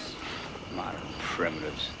rituals. Modern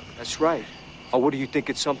primitives. That's right. Oh, what do you think,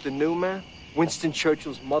 it's something new, man? Winston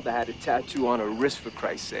Churchill's mother had a tattoo on her wrist, for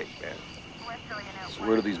Christ's sake, man. So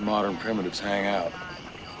where do these modern primitives hang out?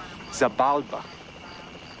 Zabalba.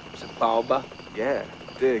 Zabalba? Yeah,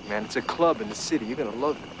 dig, man. It's a club in the city. You're gonna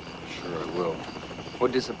love it. Sure I will.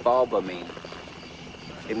 What does Zabalba mean?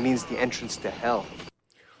 It means the entrance to hell.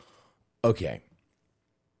 Okay.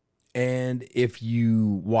 And if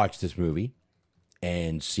you watch this movie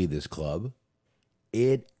and see this club,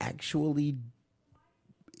 it actually...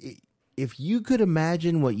 If you could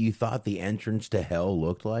imagine what you thought the entrance to hell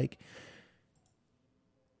looked like,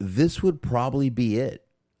 this would probably be it.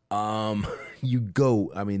 You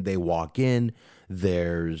go, I mean, they walk in,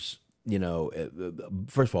 there's, you know,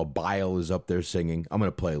 first of all, Bile is up there singing. I'm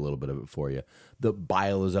going to play a little bit of it for you. The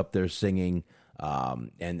Bile is up there singing,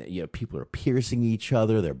 and, you know, people are piercing each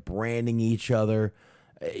other, they're branding each other.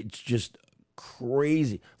 It's just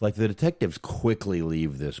crazy. Like, the detectives quickly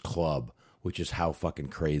leave this club, which is how fucking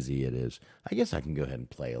crazy it is. I guess I can go ahead and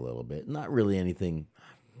play a little bit. Not really anything,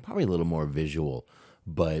 probably a little more visual,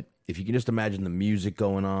 but if you can just imagine the music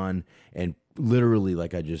going on and literally,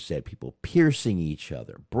 like I just said, people piercing each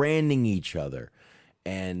other, branding each other,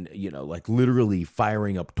 and, you know, like literally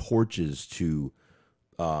firing up torches to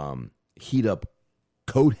heat up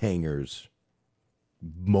coat hangers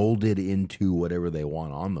molded into whatever they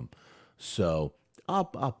want on them. So I'll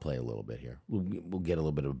play a little bit here. We'll get a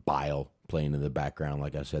little bit of Bile playing in the background,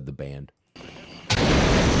 like I said, the band. Pretty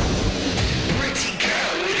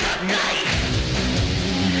girl with a knife.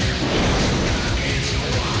 It's your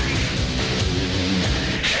wife.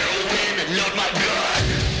 Heroin and not my blood.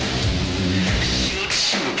 Shoot,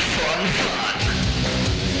 shoot, fun, fun.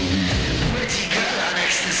 Pretty girl on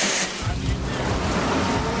ecstasy.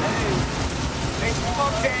 Hey,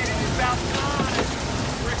 smoking in your balcony.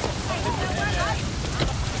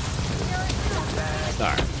 All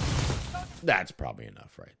right. That's probably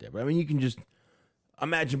enough right there. But I mean, you can just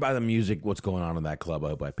imagine by the music what's going on in that club. I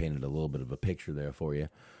hope I painted a little bit of a picture there for you.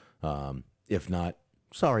 If not,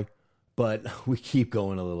 sorry. But we keep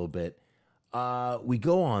going a little bit. We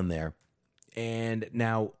go on there, and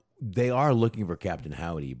now they are looking for Captain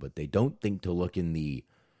Howdy, but they don't think to look in the,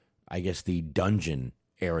 I guess, the dungeon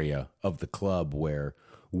area of the club where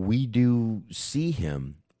we do see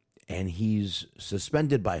him, and he's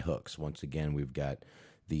suspended by hooks. Once again, we've got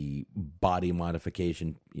the body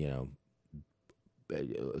modification, you know,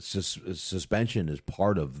 suspension is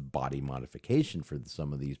part of body modification for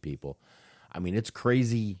some of these people. I mean, it's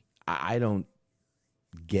crazy. I don't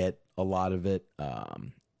get a lot of it. I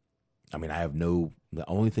mean, the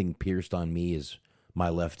only thing pierced on me is my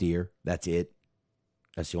left ear. That's it.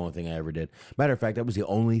 That's the only thing I ever did. Matter of fact, that was the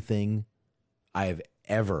only thing I have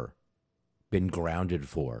ever been grounded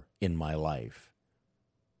for in my life,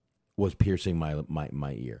 was piercing my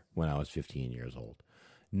ear when I was 15 years old.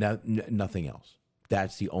 Nothing else.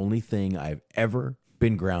 That's the only thing I've ever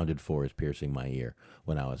been grounded for, is piercing my ear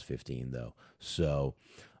when I was 15, though. So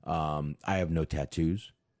I have no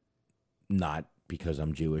tattoos, not because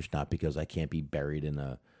I'm Jewish, not because I can't be buried in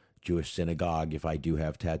a Jewish synagogue if I do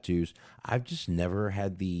have tattoos. I've just never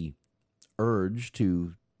had the urge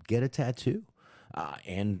to get a tattoo.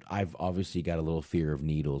 And I've obviously got a little fear of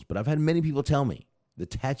needles, but I've had many people tell me the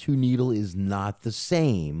tattoo needle is not the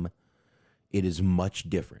same. It is much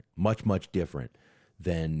different, much, much different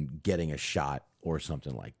than getting a shot or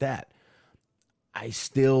something like that.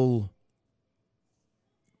 The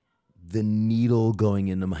needle going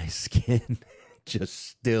into my skin just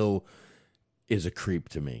still is a creep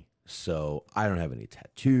to me. So I don't have any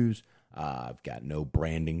tattoos. I've got no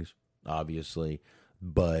brandings, obviously,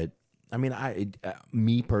 but I mean,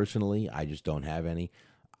 me personally, I just don't have any.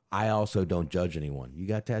 I also don't judge anyone. You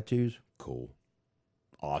got tattoos? Cool.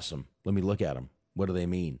 Awesome. Let me look at them. What do they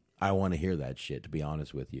mean? I want to hear that shit, to be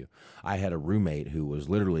honest with you. I had a roommate who was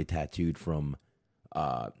literally tattooed from,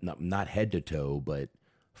 not head to toe, but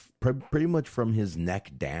pretty much from his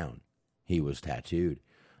neck down. He was tattooed.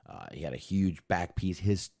 He had a huge back piece.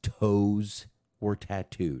 His toes were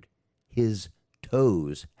tattooed. His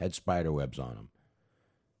toes had spider webs on them.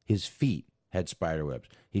 His feet had spider webs.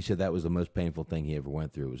 He said that was the most painful thing he ever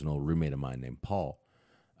went through. It was an old roommate of mine named Paul.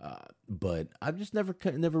 But I've just never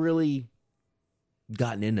really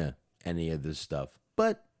gotten into any of this stuff.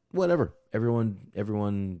 But whatever.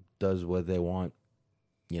 Everyone does what they want,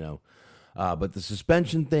 you know. But the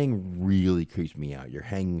suspension thing really creeps me out. You're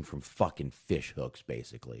hanging from fucking fish hooks,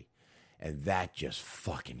 basically. And that just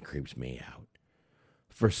fucking creeps me out.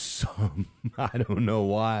 For some, I don't know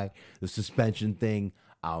why. The suspension thing,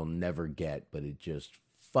 I'll never get, but it just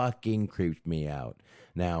fucking creeps me out.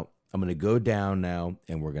 Now, I'm going to go down now,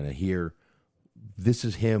 and we're going to hear, this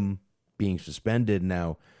is him being suspended.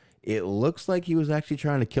 Now, it looks like he was actually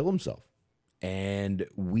trying to kill himself. And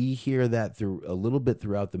we hear that through a little bit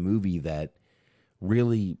throughout the movie that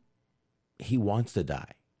really he wants to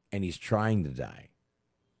die, and he's trying to die.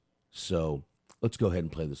 So let's go ahead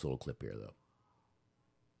and play this little clip here, though.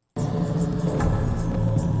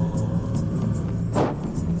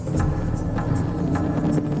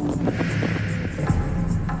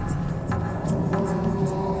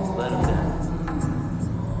 Let him down.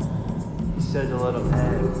 He said to let him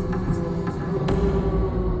hang.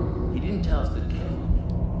 He didn't tell us to kill him.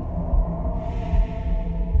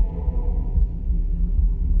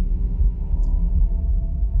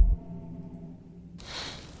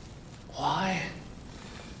 Why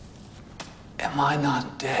am I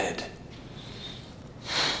not dead?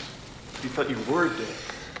 You thought you were dead.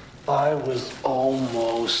 I was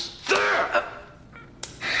almost there.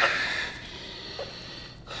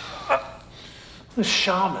 The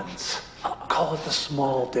shamans call it the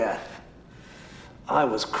small death. I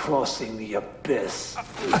was crossing the abyss.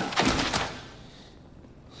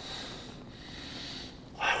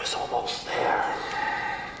 I was almost there.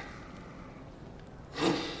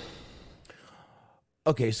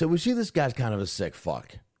 Okay, so we see this guy's kind of a sick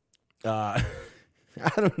fuck. I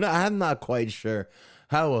don't know. I'm not quite sure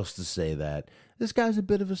how else to say that. This guy's a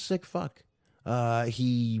bit of a sick fuck.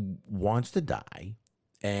 He wants to die.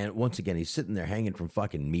 And once again, he's sitting there hanging from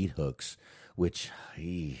fucking meat hooks, which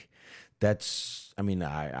I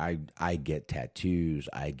get tattoos.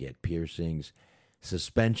 I get piercings.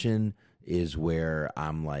 Suspension is where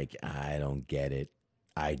I'm like, I don't get it.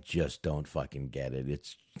 I just don't fucking get it.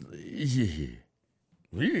 It's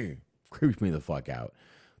creeps me the fuck out.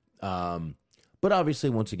 But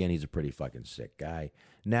obviously, once again, he's a pretty fucking sick guy.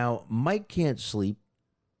 Now, Mike can't sleep,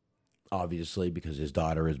 obviously, because his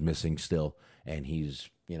daughter is missing still, and he's,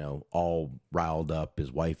 all riled up. His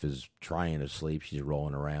wife is trying to sleep. She's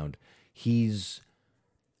rolling around. He's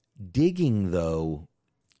digging, though,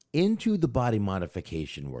 into the body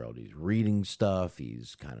modification world. He's reading stuff.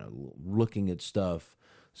 He's kind of looking at stuff.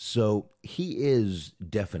 So he is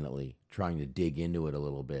definitely trying to dig into it a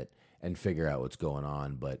little bit and figure out what's going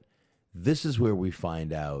on. But this is where we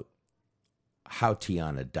find out how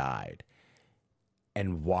Tiana died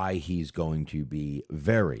and why he's going to be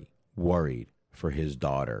very worried for his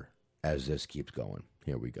daughter as this keeps going.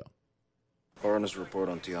 Here we go. Coroner's report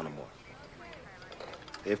on Tiana Moore.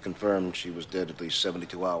 They've confirmed she was dead at least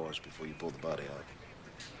 72 hours before you pulled the body out.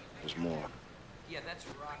 There's more. Yeah, that's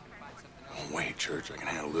right. Oh, wait, Church, I can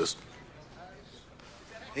handle this.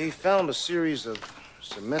 He found a series of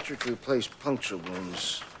symmetrically placed puncture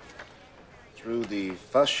wounds through the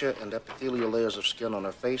fascia and epithelial layers of skin on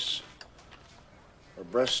her face, her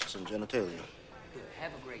breasts, and genitalia. Good.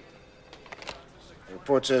 Have a great day. The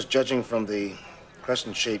report says, judging from the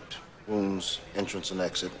crescent-shaped wounds, entrance and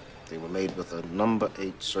exit, they were made with a number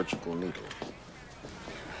 8 surgical needle.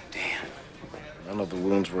 Damn. None of the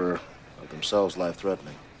wounds were of themselves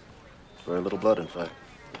life-threatening. Very little blood, in fact.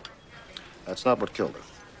 That's not what killed her.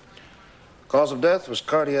 Cause of death was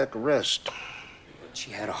cardiac arrest.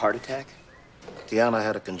 She had a heart attack? Tiana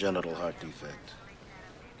had a congenital heart defect.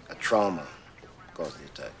 A trauma caused the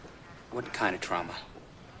attack. What kind of trauma?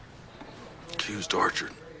 She was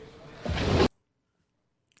tortured.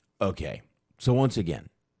 Okay, so once again,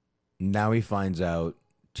 now he finds out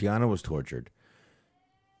Tiana was tortured.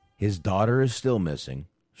 His daughter is still missing.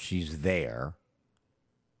 She's there.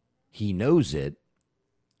 He knows it.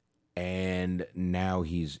 And now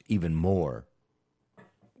he's even more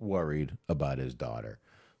worried about his daughter.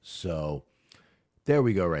 So there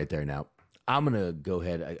we go right there. Now, I'm going to go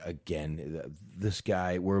ahead again. This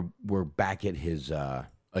guy, we're back at his,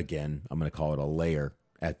 again, I'm going to call it a lair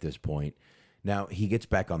at this point. Now, he gets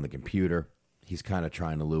back on the computer. he's kind of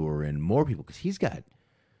trying to lure in more people because he's got,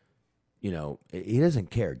 you know, he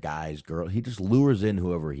doesn't care, guys, girls. He just lures in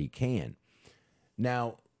whoever he can.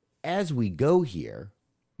 Now, as we go here,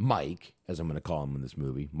 Mike, as I'm going to call him in this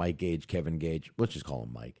movie, Mike Gage, Kevin Gage, let's just call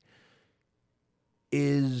him Mike,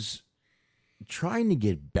 is trying to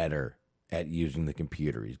get better at using the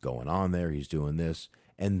computer. He's going on there, he's doing this,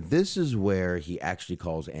 and this is where he actually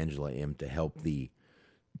calls Angela M to help the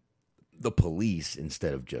police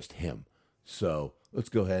instead of just him. So let's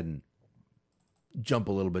go ahead and jump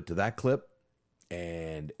a little bit to that clip,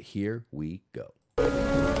 and here we go.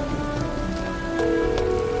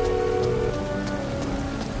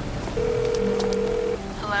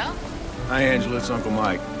 Hello? Hi, Angela. It's Uncle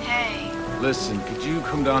Mike. Hey. Listen, could you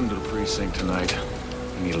come down to the precinct tonight?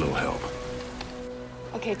 I need a little help.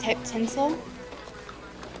 Okay, type tinsel,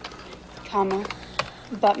 comma,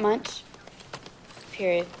 butt munch,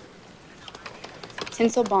 period.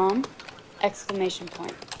 Tinsel bomb, exclamation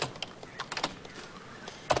point.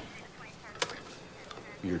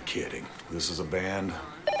 You're kidding. This is a band?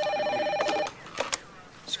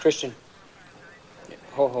 It's Christian. Yeah,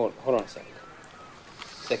 hold on a second.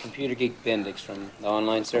 It's that computer geek Bendix from the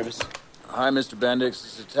online service. Hi, Mr. Bendix.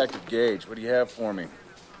 This is Detective Gage. What do you have for me?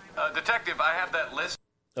 Detective, I have that list.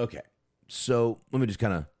 Okay, so let me just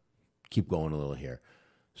kind of keep going a little here.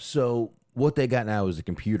 So what they got now is a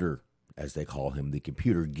computer, as they call him, the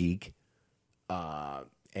computer geek,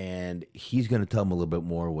 and he's going to tell them a little bit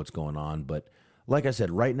more what's going on. But like I said,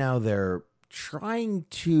 right now they're trying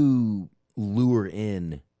to lure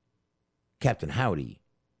in Captain Howdy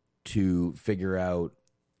to figure out,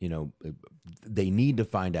 you know, they need to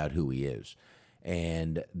find out who he is.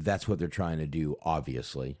 And that's what they're trying to do,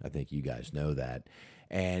 obviously. I think you guys know that.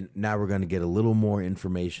 And now we're going to get a little more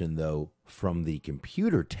information, though, from the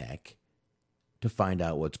computer tech to find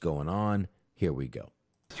out what's going on. Here we go.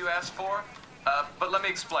 You asked for, but let me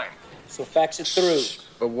explain. So fax it through.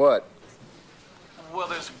 But what? Well,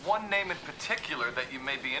 there's one name in particular that you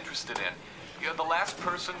may be interested in. You know, the last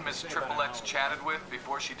person Miss Triple X chatted with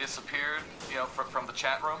before she disappeared, you know, from the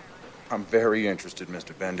chat room? I'm very interested,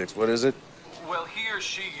 Mr. Bendix. What is it? Well, he or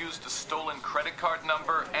she used a stolen credit card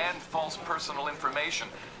number and false personal information.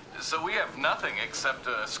 So we have nothing except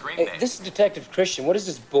a screen name. This is Detective Christian. What is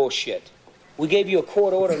this bullshit? We gave you a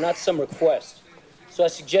court order, not some request. So I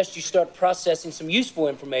suggest you start processing some useful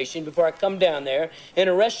information before I come down there and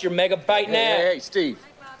arrest your megabyte now. Hey, Steve.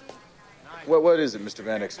 What is it, Mr.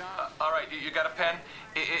 Bendix? All right, you got a pen?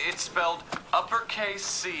 It's spelled uppercase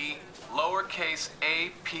C, lowercase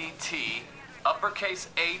A-P-T, uppercase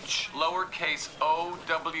H, lowercase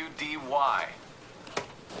O-W-D-Y.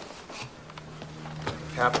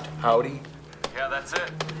 Captain Howdy? Yeah, that's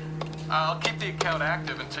it. I'll keep the account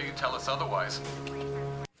active until you tell us otherwise.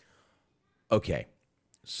 Okay,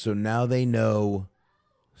 so now they know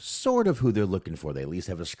sort of who they're looking for. They at least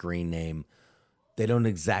have a screen name. They don't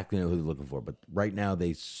exactly know who they're looking for, but right now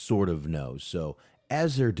they sort of know. So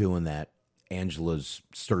as they're doing that, Angela's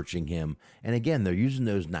searching him. And again, they're using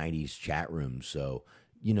those 90s chat rooms. So,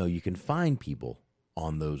 you know, you can find people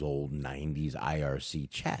on those old 90s IRC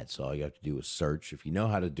chats. All you have to do is search. If you know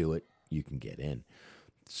how to do it, you can get in.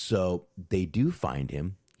 So they do find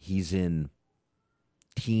him. He's in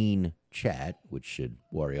teen chat, which should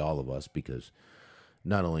worry all of us because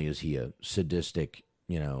not only is he a sadistic,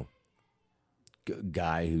 you know,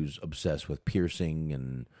 guy who's obsessed with piercing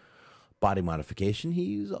and body modification,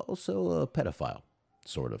 he's also a pedophile,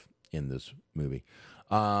 sort of, in this movie.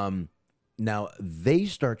 Now, they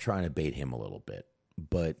start trying to bait him a little bit,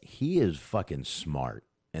 but he is fucking smart,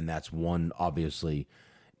 and that's one, obviously,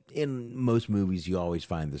 in most movies, you always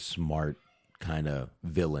find the smart kind of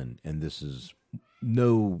villain, and this is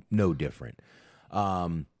no different.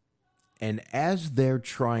 And as they're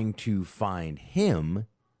trying to find him,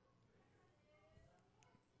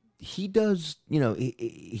 he does, you know,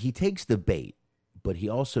 he takes the bait, but he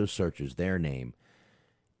also searches their name,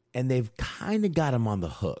 and they've kind of got him on the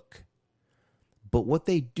hook. But what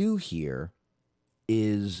they do here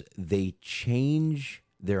is they change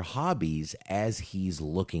their hobbies as he's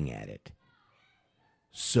looking at it.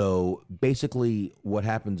 So basically what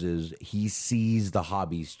happens is he sees the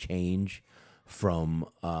hobbies change from,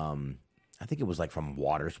 I think it was like from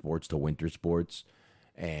water sports to winter sports,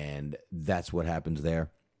 and that's what happens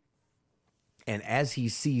there. And as he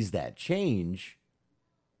sees that change,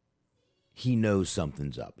 he knows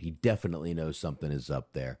something's up. He definitely knows something is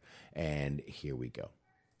up there. And here we go.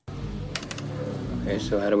 Okay,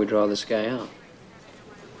 so how do we draw this guy out?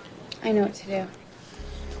 I know what to do.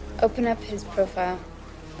 Open up his profile.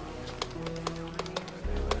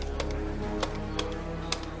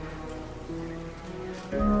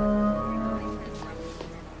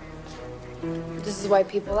 why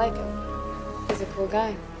people like him. He's a cool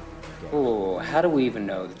guy. Oh, how do we even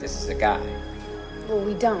know that this is a guy? Well,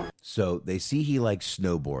 we don't. So they see he likes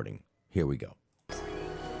snowboarding. Here we go.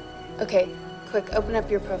 Okay, quick, open up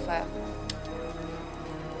your profile.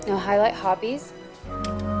 Now highlight hobbies.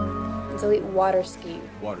 And delete water skiing.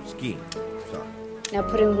 Water skiing. Sorry. Now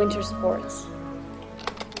put in winter sports.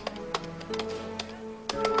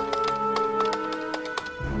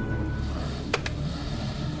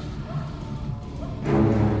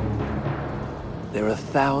 There are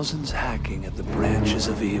thousands hacking at the branches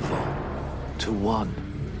of evil, to one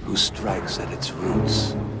who strikes at its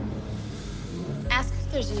roots. Ask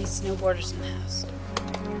if there's any snowboarders in the house.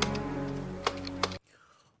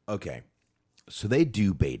 Okay, so they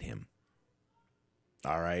do bait him.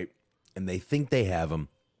 All right, and they think they have him,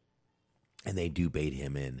 and they do bait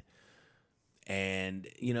him in. And,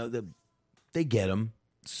 you know, they get him.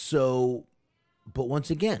 So, but once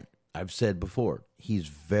again, I've said before, he's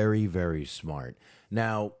very, very smart.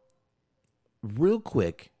 Now, real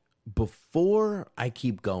quick, before I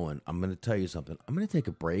keep going, I'm going to tell you something. I'm going to take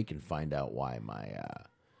a break and find out why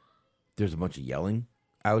there's a bunch of yelling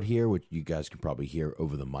out here, which you guys can probably hear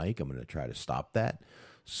over the mic. I'm going to try to stop that.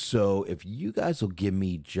 So if you guys will give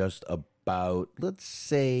me just about, let's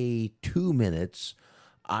say, 2 minutes,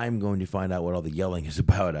 I'm going to find out what all the yelling is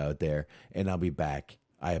about out there, and I'll be back.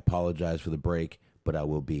 I apologize for the break, but I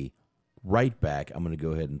will be right back. I'm going to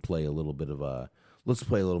go ahead and play a little bit of let's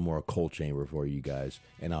play a little more Coal Chamber for you guys,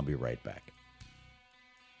 and I'll be right back.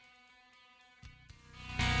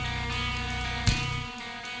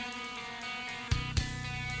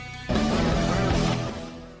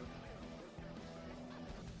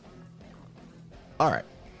 All right.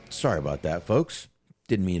 Sorry about that, folks.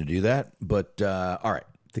 Didn't mean to do that, but all right.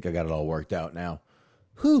 I think I got it all worked out now.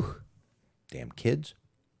 Whew. Damn kids.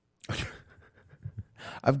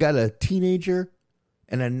 I've got a teenager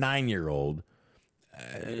and a 9-year-old.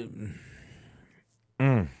 I'm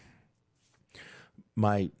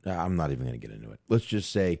not even going to get into it. Let's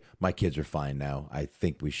just say my kids are fine now. I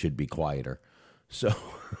think we should be quieter. So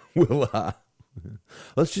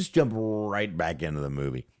let's just jump right back into the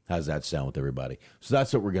movie. How's that sound with everybody? So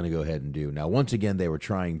that's what we're going to go ahead and do. Now, once again, they were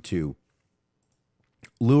trying to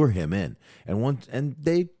lure him in. And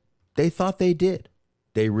they thought they did.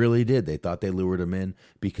 They really did. They thought they lured him in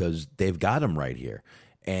because they've got him right here.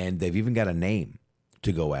 And they've even got a name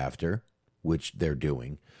to go after, which they're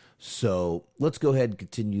doing. So let's go ahead and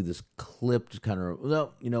continue this clip to kind of,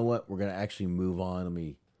 well, you know what? We're going to actually move on. Let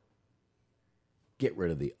me get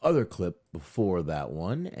rid of the other clip before that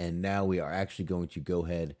one. And now we are actually going to go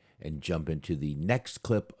ahead and jump into the next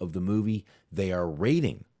clip of the movie. They are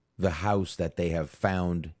raiding the house that they have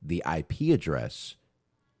found the IP address.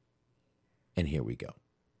 And here we go.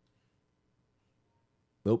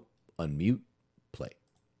 Nope. Unmute. Play.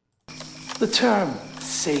 The term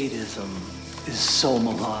sadism is so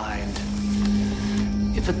maligned.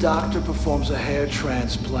 If a doctor performs a hair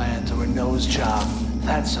transplant or a nose job,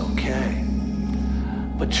 that's okay.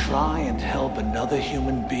 But try and help another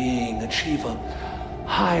human being achieve a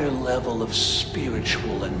higher level of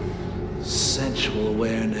spiritual and sensual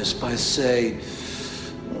awareness by, say,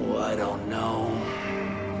 I don't know,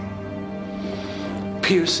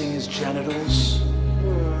 piercing his genitals,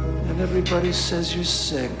 and everybody says you're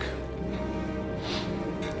sick.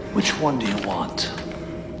 Which one do you want?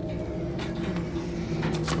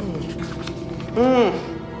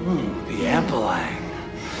 The Ampelang.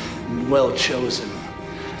 Well chosen.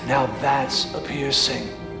 Now that's a piercing.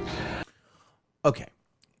 Okay.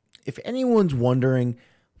 If anyone's wondering,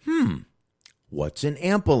 what's an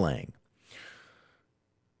Ampelang?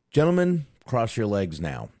 Gentlemen, cross your legs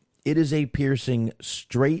now. It is a piercing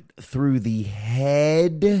straight through the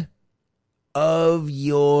head of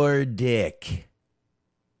your dick.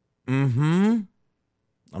 I'm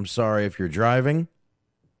sorry if you're driving.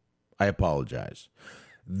 I apologize.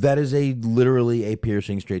 That is literally a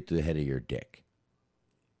piercing straight through the head of your dick.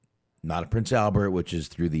 Not a Prince Albert, which is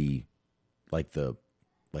through the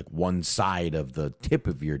one side of the tip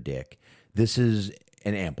of your dick. This is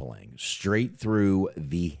an Ampelang, straight through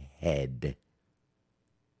the head.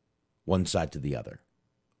 One side to the other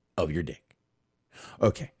of your dick.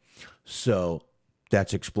 Okay, so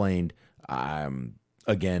that's explained.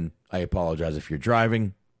 Again, I apologize if you're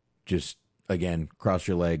driving. Just, again, cross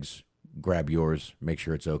your legs, grab yours, make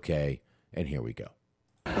sure it's okay, and here we go.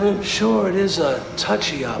 Sure, it is a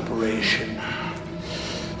touchy operation.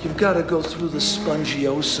 You've got to go through the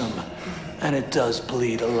spongiosum, and it does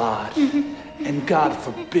bleed a lot. And God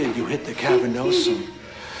forbid you hit the cavernosum.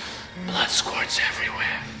 Blood squirts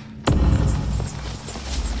everywhere.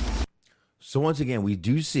 So once again, we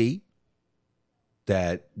do see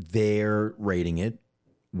that they're rating it.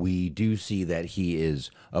 We do see that he is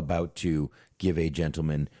about to give a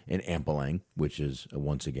gentleman an ampelang, which is,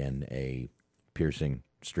 once again, a piercing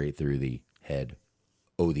straight through the head,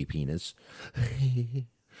 the penis.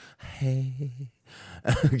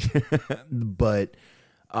 But,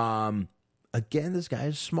 again, this guy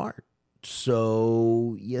is smart.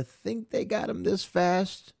 So you think they got him this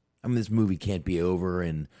fast? I mean, this movie can't be over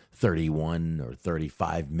in 31 or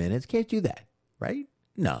 35 minutes. Can't do that, right?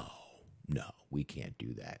 No, we can't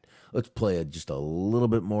do that. Let's play just a little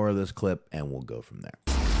bit more of this clip, and we'll go from there.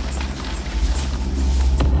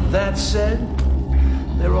 That said,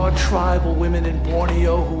 there are tribal women in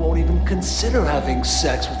Borneo who won't even consider having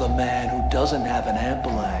sex with a man who doesn't have an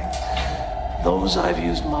ampelang. Those I've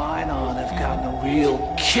used mine on have gotten a real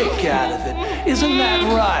kick out of it. Isn't that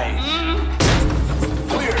right?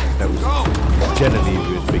 Clear. That was Genevieve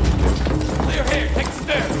who was speaking to. Clear here. Take the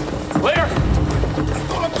stairs. Clear.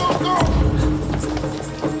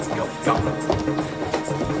 Go.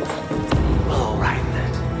 All right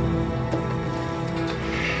then.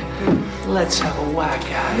 Let's have a whack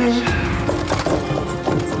at it.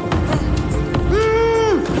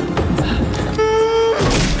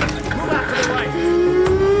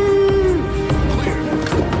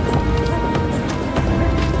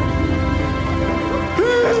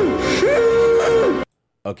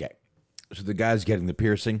 Okay, so the guy's getting the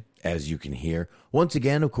piercing, as you can hear. Once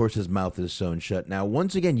again, of course, his mouth is sewn shut. Now,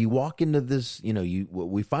 once again, you walk into this,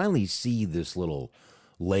 we finally see this little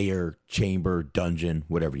lair, chamber, dungeon,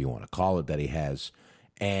 whatever you want to call it, that he has.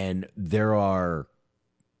 And there are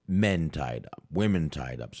men tied up, women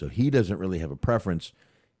tied up. So he doesn't really have a preference.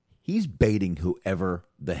 He's baiting whoever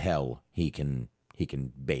the hell he can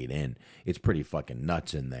bait in. It's pretty fucking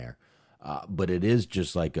nuts in there. But it is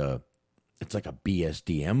just like it's like a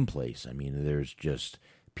BSDM place. I mean, there's just,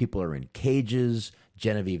 people are in cages.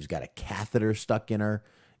 Genevieve's got a catheter stuck in her.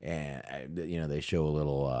 And, they show a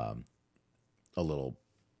little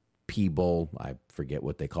pee bowl. I forget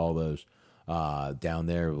what they call those. Down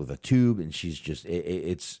there with a tube. And she's just,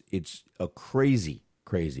 it's a crazy,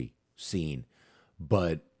 crazy scene.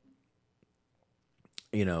 But,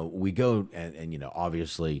 we go and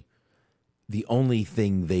obviously the only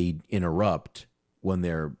thing they interrupt when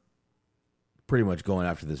they're pretty much going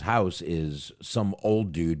after this house is some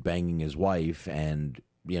old dude banging his wife, and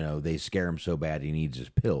they scare him so bad he needs his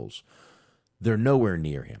pills. They're nowhere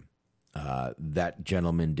near him. That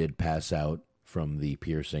gentleman did pass out from the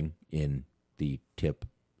piercing in the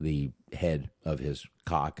head of his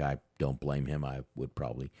cock. I don't blame him. I would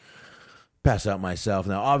probably pass out myself.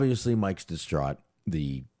 Now, obviously, Mike's distraught,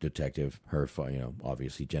 the detective,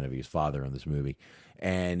 obviously Genevieve's father in this movie,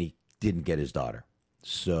 and he didn't get his daughter.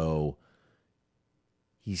 So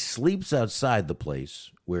he sleeps outside the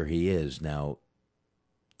place where he is. Now,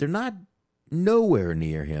 they're not nowhere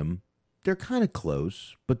near him. They're kind of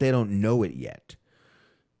close, but they don't know it yet.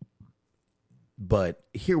 But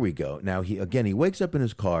here we go. Now, he wakes up in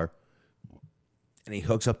his car, and he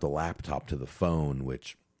hooks up the laptop to the phone,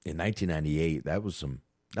 which in 1998, that was some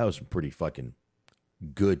pretty fucking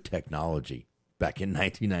good technology back in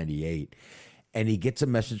 1998. And he gets a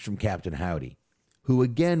message from Captain Howdy, who,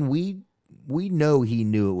 again, we know he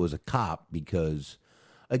knew it was a cop because,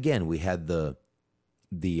 again, we had the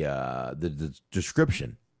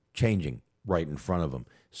description changing right in front of him.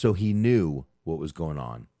 So he knew what was going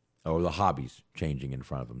on, or the hobbies changing in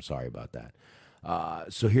front of him. Sorry about that.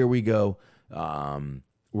 So here we go.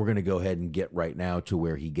 We're going to go ahead and get right now to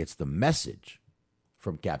where he gets the message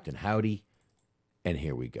from Captain Howdy. And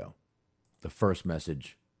here we go. The first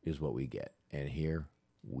message is what we get. And here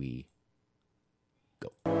we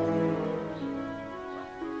go.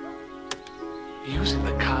 Using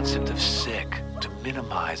the concept of sick to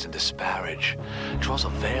minimize and disparage draws a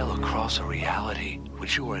veil across a reality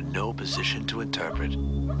which you are in no position to interpret.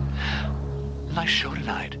 Nice show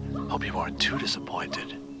tonight. Hope you aren't too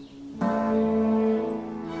disappointed.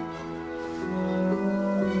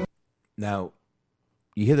 Now,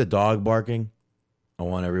 you hear the dog barking. I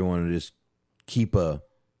want everyone to just keep a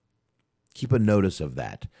notice of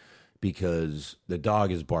that, because the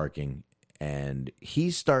dog is barking and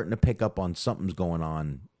he's starting to pick up on something's going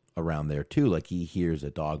on around there too. Like he hears a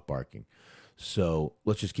dog barking. So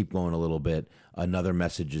let's just keep going a little bit. Another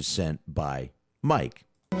message is sent by Mike.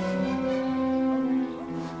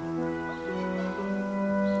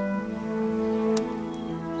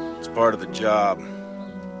 It's part of the job.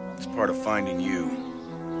 It's part of finding you.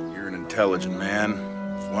 You're an intelligent man.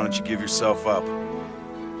 So why don't you give yourself up?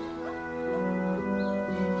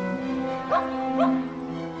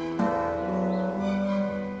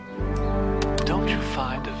 Don't you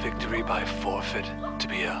find a victory by forfeit to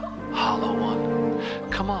be a hollow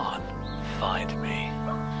one? Come on, find me.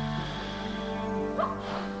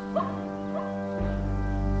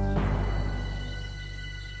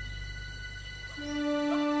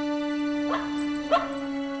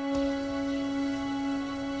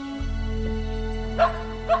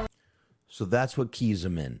 So that's what keys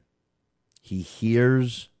him in. He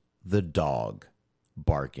hears the dog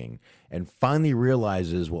barking and finally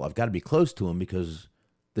realizes, well, I've got to be close to him because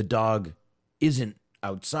the dog isn't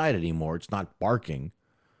outside anymore. It's not barking.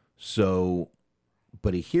 So,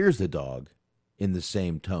 but he hears the dog in the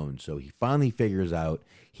same tone. So he finally figures out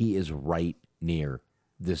he is right near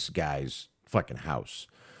this guy's fucking house.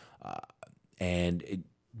 And it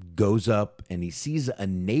goes up and he sees a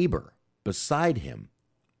neighbor beside him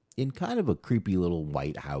in kind of a creepy little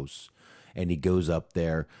white house. And he goes up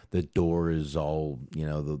there. The door is all,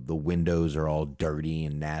 the windows are all dirty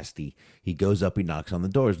and nasty. He goes up, he knocks on the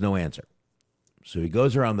door. There's no answer. So he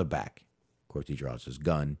goes around the back. Of course, he draws his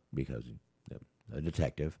gun because he's a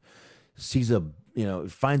detective.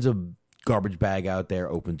 Finds a garbage bag out there,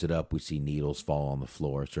 opens it up. We see needles fall on the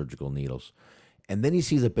floor, surgical needles. And then he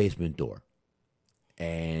sees a basement door.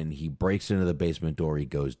 And he breaks into the basement door. He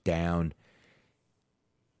goes down.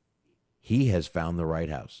 He has found the right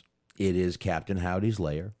house. It is Captain Howdy's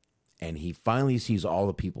lair, and he finally sees all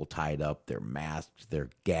the people tied up. They're masked, they're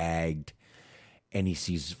gagged, and he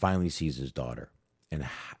finally sees his daughter.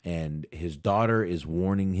 And his daughter is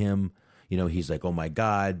warning him. He's like, "Oh my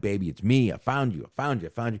God, baby, it's me. I found you.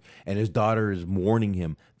 And his daughter is warning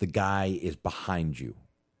him, the guy is behind you.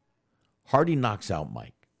 Hardy knocks out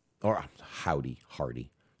Mike. Or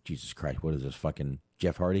Hardy. Jesus Christ, what is this, fucking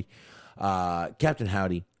Jeff Hardy? Captain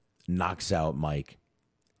Howdy knocks out Mike,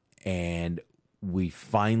 and we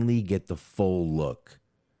finally get the full look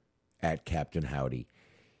at Captain Howdy.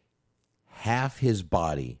 Half his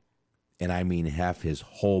body, and I mean half his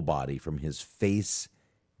whole body from his face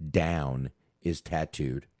down, is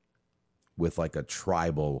tattooed with like a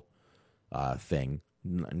tribal thing.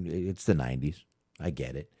 It's the 90s. I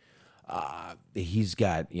get it. He's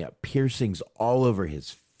got piercings all over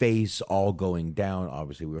his face, all going down.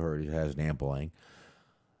 Obviously, we heard he has an ampelang.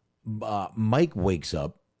 Mike wakes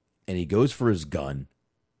up and he goes for his gun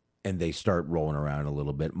and they start rolling around a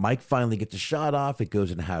little bit. Mike finally gets a shot off. It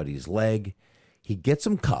goes in Howdy's leg. He gets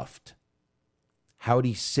him cuffed.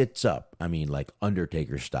 Howdy sits up. I mean, like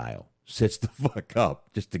Undertaker style. Sits the fuck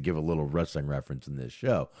up, just to give a little wrestling reference in this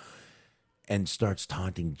show, and starts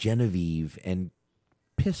taunting Genevieve and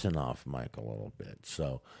pissing off Mike a little bit.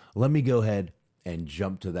 So let me go ahead and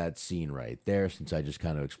jump to that scene right there, since I just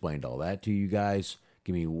kind of explained all that to you guys.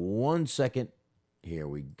 Give me 1 second. Here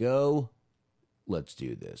we go. Let's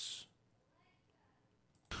do this.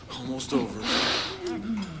 Almost over.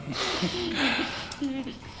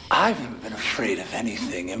 I've never been afraid of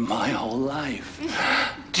anything in my whole life.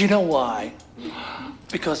 Do you know why?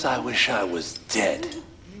 Because I wish I was dead.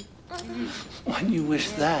 When you wish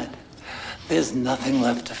that, there's nothing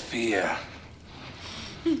left to fear.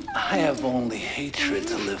 I have only hatred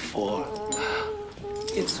to live for.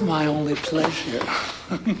 It's my only pleasure.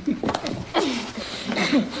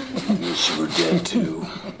 Wish you were dead too.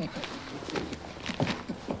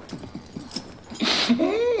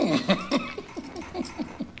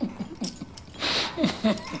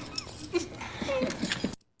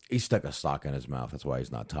 He stuck a sock in his mouth. That's why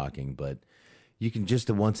he's not talking. But you can just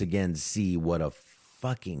once again see what a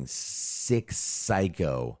fucking sick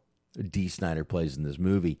psycho Dee Snider plays in this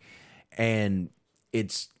movie. And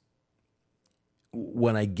it's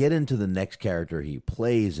when I get into the next character he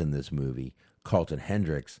plays in this movie, Carlton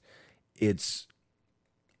Hendricks, it's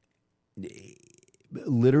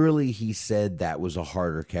literally, he said that was a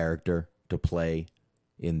harder character to play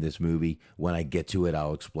in this movie. When I get to it,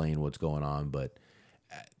 I'll explain what's going on. But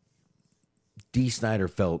Dee Snider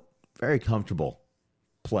felt very comfortable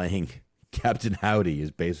playing Captain Howdy,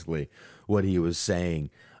 is basically what he was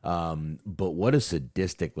saying. But what a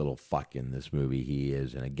sadistic little fuck in this movie he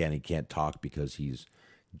is. And again, he can't talk because he's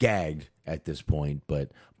gagged at this point.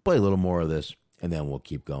 But play a little more of this and then we'll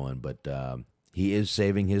keep going. But he is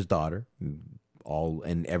saving his daughter, all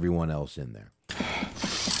and everyone else in there.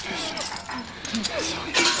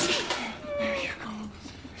 There you go.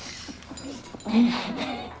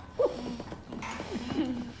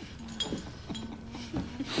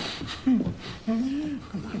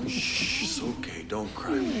 Shh, it's okay. Don't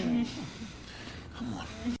cry, man. Come on.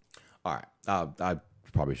 All right. I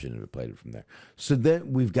probably shouldn't have played it from there. So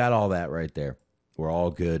then we've got all that right there. We're all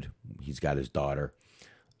good. He's got his daughter.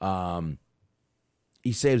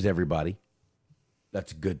 He saves everybody.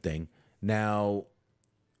 That's a good thing. Now,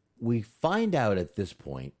 we find out at this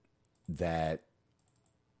point that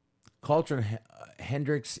Carlton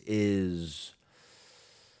Hendricks is,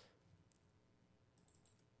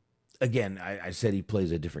 again, I said he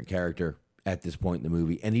plays a different character at this point in the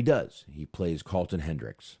movie, and he does. He plays Carlton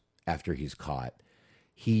Hendricks after he's caught.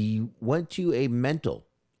 He went to a mental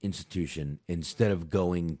institution instead of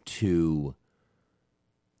going to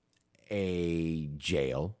a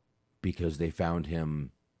jail because they found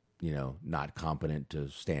him, not competent to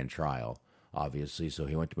stand trial, obviously. So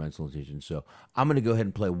he went to mental institution. So I'm going to go ahead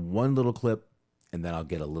and play one little clip, and then I'll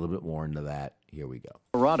get a little bit more into that. Here we go.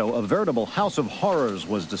 Colorado, a veritable house of horrors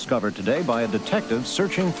was discovered today by a detective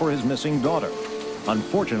searching for his missing daughter.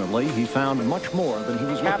 Unfortunately, he found much more than he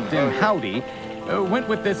was looking for. Captain Howdy went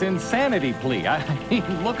with this insanity plea. I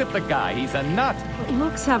mean, look at the guy. He's a nut.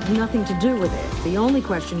 Looks have nothing to do with it. The only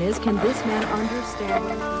question is, can this man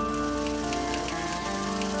understand?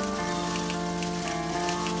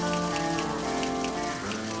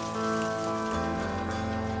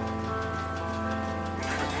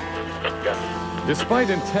 Despite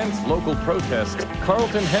intense local protests,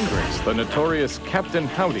 Carlton Hendricks, the notorious Captain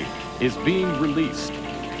Howdy, is being released.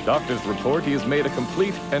 Doctors report he has made a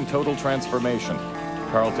complete and total transformation.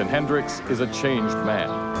 Carlton Hendricks is a changed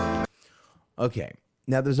man. Okay,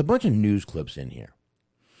 now there's a bunch of news clips in here.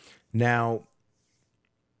 Now,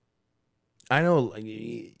 I know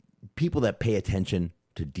people that pay attention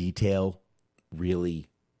to detail really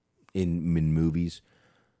in movies.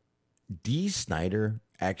 Dee Snider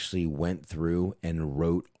actually went through and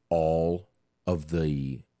wrote all of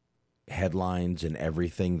the headlines and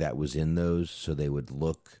everything that was in those so they would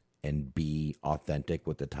look and be authentic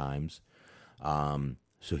with the times.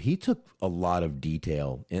 So he took a lot of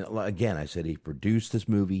detail. And again, I said he produced this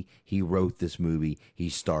movie, he wrote this movie, he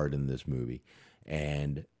starred in this movie.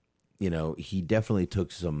 And, he definitely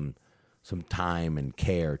took some time and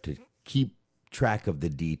care to keep track of the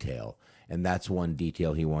detail. And that's one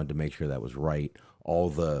detail he wanted to make sure that was right. All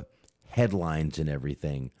the headlines and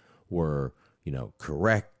everything were,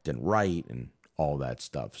 correct and right and all that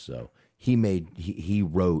stuff. So he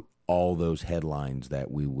wrote all those headlines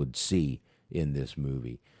that we would see in this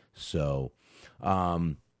movie. So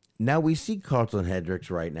now we see Carlton Hendricks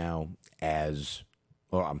right now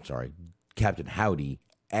Captain Howdy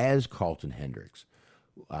as Carlton Hendricks.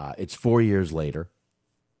 It's 4 years later,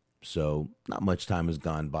 so not much time has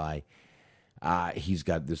gone by. He's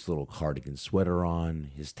got this little cardigan sweater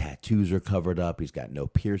on. His tattoos are covered up. He's got no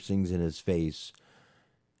piercings in his face.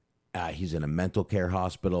 He's in a mental care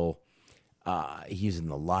hospital. He's in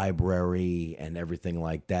the library and everything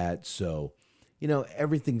like that. So,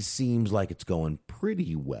 everything seems like it's going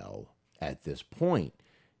pretty well at this point.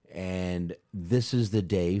 And this is the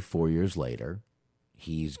day 4 years later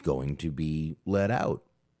he's going to be let out.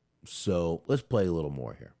 So let's play a little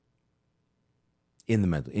more here. In the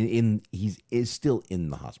mental, he is still in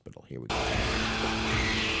the hospital. Here we go. You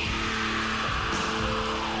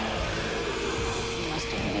must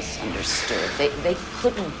have misunderstood. They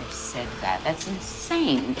couldn't have said that. That's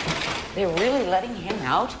insane. They're really letting him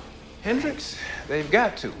out? Hendricks, they've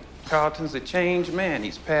got to. Carlton's a changed man.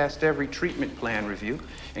 He's passed every treatment plan review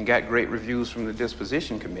and got great reviews from the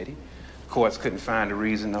disposition committee. Courts couldn't find a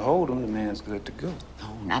reason to hold him. The man's good to go.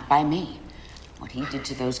 No, not by me. What he did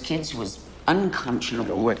to those kids was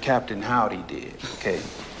unconscionable. What Captain Howdy did, okay?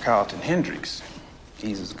 Carlton Hendricks,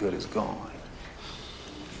 he's as good as gone.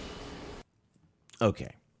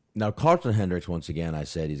 Okay. Now, Carlton Hendricks, once again, I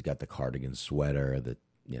said he's got the cardigan sweater,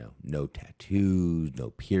 no tattoos,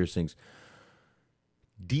 no piercings.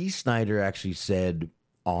 Dee Snider actually said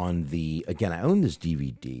on again, I own this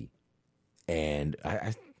DVD, and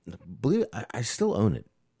I believe I still own it,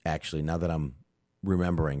 actually, now that I'm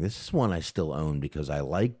remembering. This is one I still own because I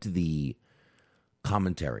liked the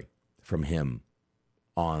commentary from him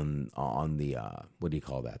on the what do you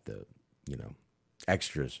call that, the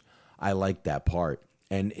extras. I liked that part,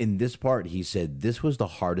 and in this part he said this was the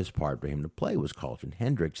hardest part for him to play was Carlton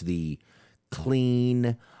Hendricks, the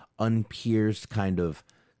clean, unpierced kind of,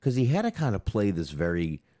 because he had to kind of play this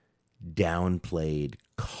very downplayed,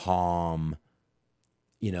 calm,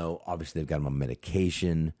 obviously they've got him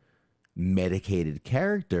on medicated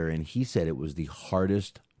character, and he said it was the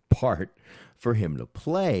hardest part for him to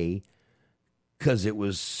play because it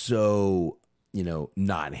was so,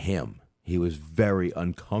 not him. He was very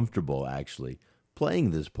uncomfortable actually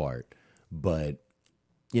playing this part. But,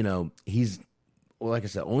 he's, like I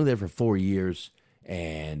said, only there for 4 years,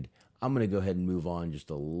 and I'm going to go ahead and move on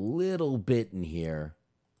just a little bit in here.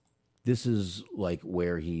 This is like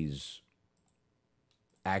where he's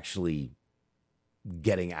actually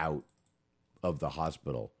getting out of the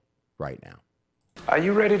hospital right now. Are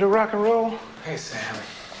you ready to rock and roll? Hey, Sam.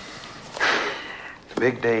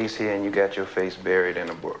 Big days here and you got your face buried in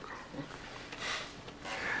a book.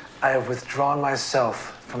 I have withdrawn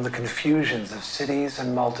myself from the confusions of cities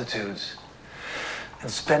and multitudes and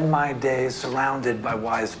spend my days surrounded by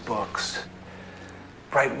wise books.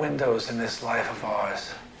 Bright windows in this life of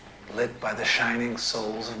ours, lit by the shining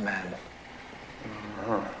souls of men.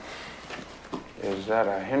 Is that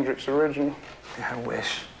a Hendrix original? I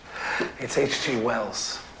wish. It's H.G.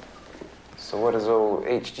 Wells. So what does old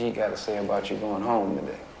H.G. got to say about you going home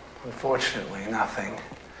today? Unfortunately, nothing.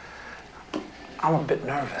 I'm a bit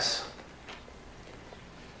nervous.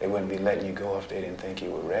 They wouldn't be letting you go if they didn't think you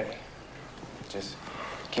were ready. Just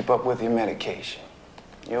keep up with your medication.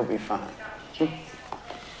 You'll be fine.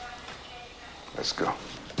 Let's go.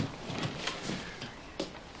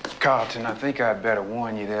 Carlton, I think I'd better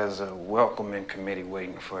warn you there's a welcoming committee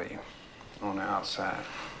waiting for you on the outside.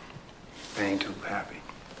 They ain't too happy.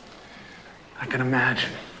 I can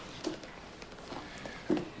imagine.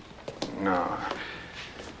 No,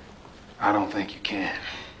 I don't think you can.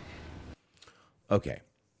 Okay,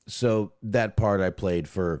 so that part I played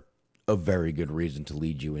for a very good reason to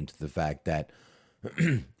lead you into the fact that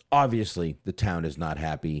obviously the town is not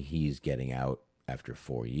happy. He's getting out after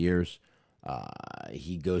 4 years.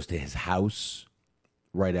 He goes to his house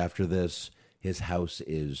right after this. His house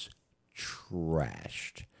is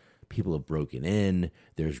trashed. People have broken in.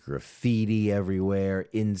 There's graffiti everywhere,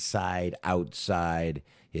 inside, outside.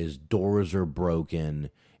 His doors are broken.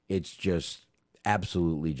 It's just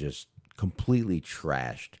absolutely just completely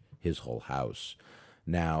trashed his whole house.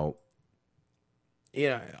 Now,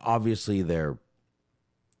 obviously the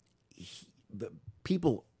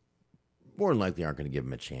people more than likely aren't going to give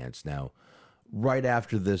him a chance. Now, right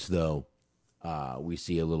after this, though, we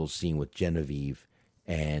see a little scene with Genevieve,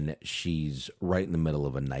 and she's right in the middle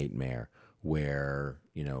of a nightmare where,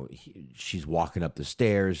 she's walking up the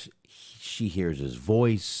stairs. She hears his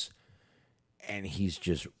voice, and he's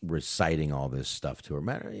just reciting all this stuff to her.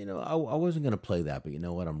 I wasn't going to play that, but you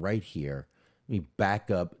know what? I'm right here. Let me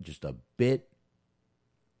back up just a bit.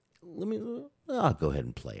 I'll go ahead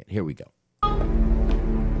and play it. Here we go.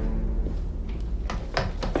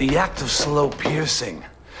 The act of slow piercing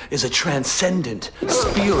is a transcendent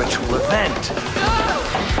spiritual event.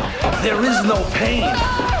 There is no pain,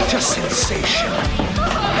 just sensation.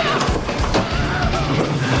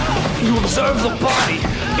 You observe the body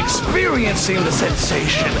experiencing the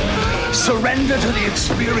sensation. Surrender to the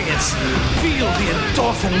experience. Feel the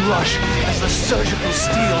endorphin rush as the surgical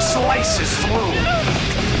steel slices through.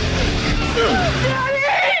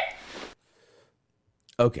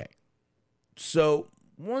 Okay, so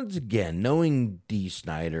once again, knowing Dee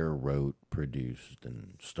Snider wrote, produced,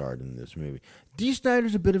 and starred in this movie, Dee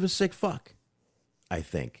Snider's a bit of a sick fuck, I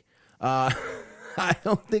think. I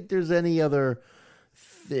don't think there's any other,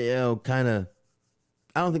 I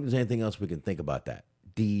don't think there's anything else we can think about that.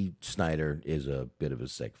 Dee Snider is a bit of a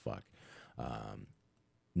sick fuck.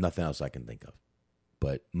 Nothing else I can think of,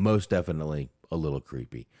 but most definitely a little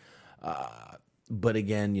creepy. But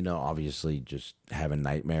again, obviously just having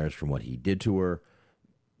nightmares from what he did to her,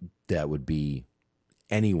 that would be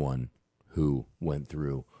anyone who went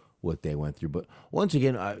through what they went through. But once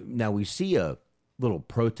again, now we see a little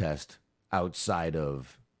protest outside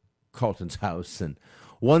of Carlton's house, and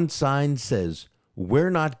one sign says, "We're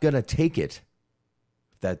not gonna take it."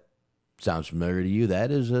 If that sounds familiar to you, that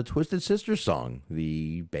is a Twisted Sister song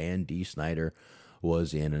the band Dee Snider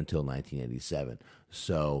was in until 1987.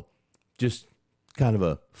 So just kind of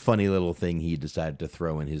a funny little thing he decided to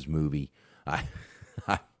throw in his movie,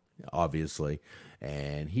 obviously,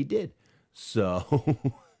 and he did. So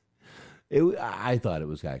I thought it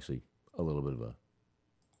was actually a little bit of a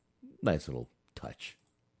nice little touch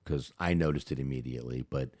because I noticed it immediately.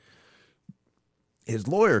 But his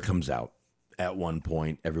lawyer comes out at one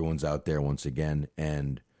point. Everyone's out there once again,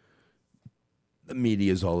 and the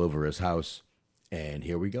media's all over his house. And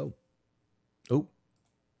here we go. Oh.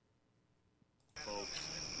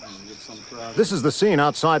 This is the scene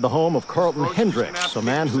outside the home of Carlton Hendricks, a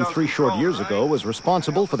man who 3 short years ago was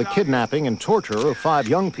responsible for the kidnapping and torture of 5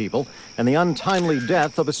 young people and the untimely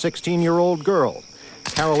death of a 16-year-old girl.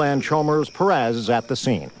 Carol Ann Chalmers Perez is at the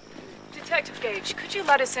scene. Detective Gage, could you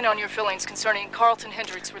let us in on your feelings concerning Carlton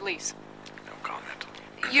Hendricks' release? No comment.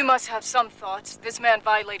 You must have some thoughts. This man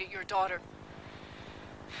violated your daughter.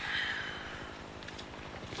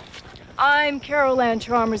 I'm Carol Ann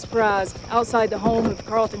Chalmers Perez, outside the home of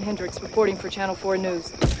Carlton Hendricks, reporting for Channel 4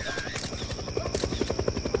 News.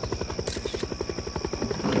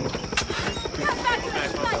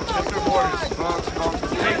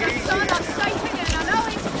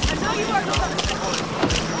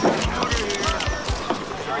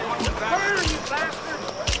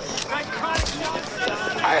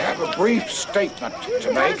 statement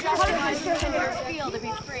to make.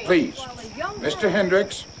 Please, Mr.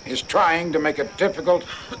 Hendricks is trying to make a difficult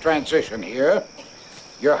transition here.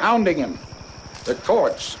 You're hounding him. The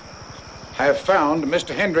courts have found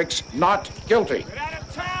Mr. Hendricks not guilty.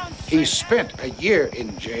 He spent a year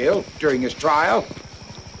in jail during his trial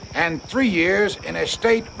and 3 years in a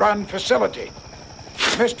state-run facility.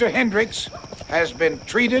 Mr. Hendricks has been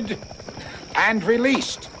treated and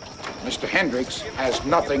released. Mr. Hendricks has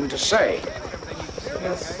nothing to say.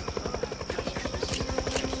 Yes.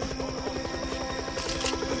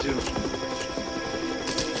 I do.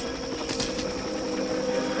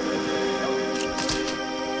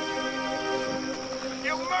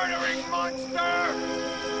 You murdering monster!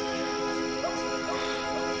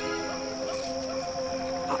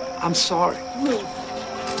 I'm sorry. Move.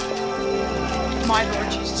 My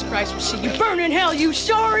Lord Jesus Christ will see you burn in hell, you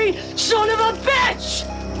sorry son of a bitch!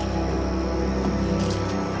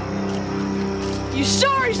 You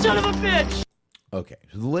sorry son of a bitch! Okay,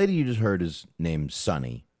 so the lady you just heard is named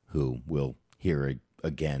Sunny, who we'll hear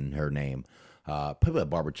again, her name. Played by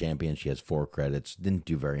Barbara Champion. She has 4 credits. Didn't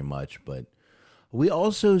do very much, but we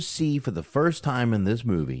also see for the first time in this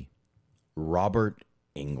movie, Robert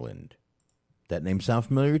Englund. That name sound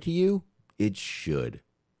familiar to you? It should.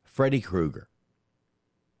 Freddy Krueger.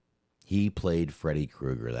 He played Freddy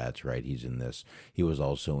Krueger. That's right. He's in this. He was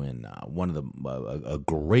also in one of the a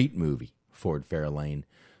great movie, Ford Fairlane.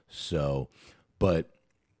 So, but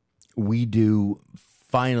we do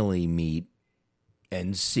finally meet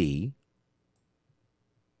and see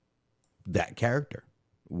that character,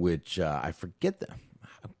 which I forget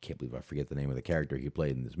I can't believe I forget the name of the character he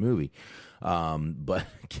played in this movie. But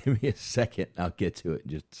give me a second. I'll get to it in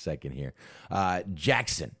just a second here.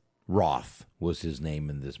 Jackson Roth was his name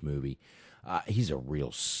in this movie. He's a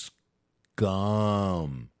real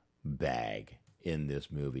scumbag in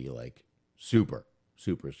this movie, like super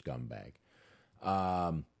scumbag.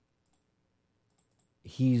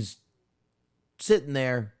 He's sitting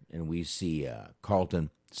there, and we see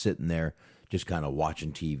Carlton sitting there just kind of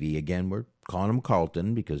watching TV. Again, we're calling him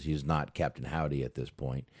Carlton because he's not Captain Howdy at this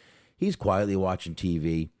point. He's quietly watching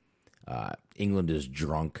TV. Englund is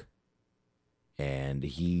drunk, and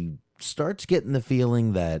he starts getting the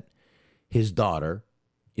feeling that his daughter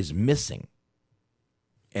is missing.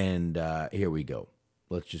 And here we go.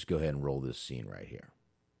 Let's just go ahead and roll this scene right here.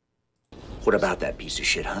 What about that piece of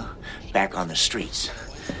shit, huh? Back on the streets.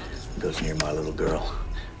 Goes near my little girl,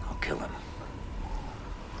 I'll kill him.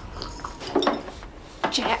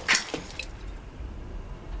 Jack.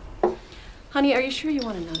 Honey, are you sure you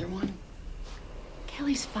want another one?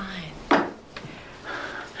 Kelly's fine.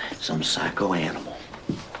 Some psycho animal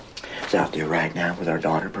is out there right now with our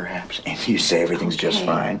daughter, perhaps, and you say everything's just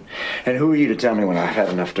fine. And who are you to tell me when I've had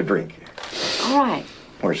enough to drink? All right.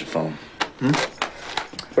 Where's the phone?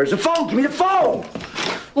 Where's the phone? Give me the phone!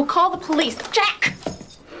 We'll call the police. Jack!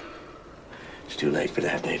 It's too late for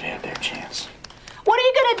that. They've had their chance. What are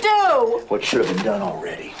you gonna do? What should have been done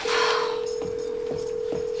already.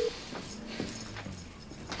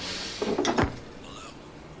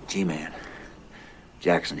 G-Man.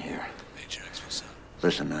 Jackson here. Hey, Jax, what's up?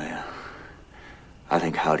 Listen, I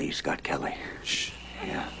think Howdy's got Kelly. Shh.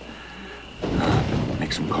 Yeah.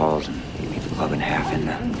 Make some calls and meet the club in half in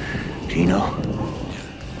Gino. Yeah.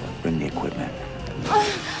 Bring the equipment.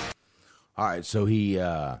 All right, so he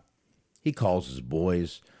calls his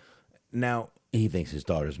boys. Now, he thinks his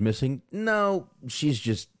daughter's missing. No, she's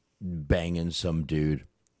just banging some dude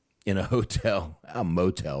in a hotel, a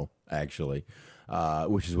motel, actually,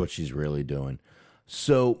 which is what she's really doing.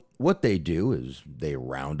 So what they do is they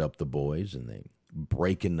round up the boys and they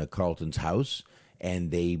break into Carlton's house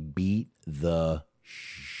and they beat the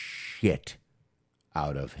shit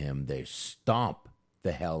out of him. They stomp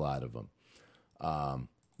the hell out of him.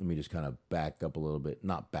 Let me just kind of back up a little bit.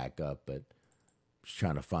 Not back up, but just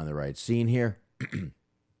trying to find the right scene here.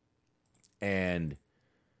 And,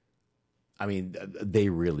 I mean, they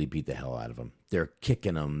really beat the hell out of him. They're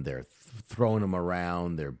kicking him. They're throwing him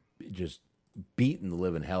around. They're just beating the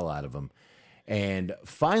living hell out of him. And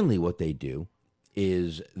finally what they do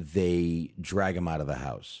is they drag him out of the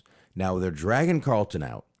house. Now, they're dragging Carlton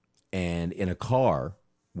out. And in a car,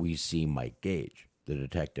 we see Mike Gage, the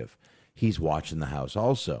detective. He's watching the house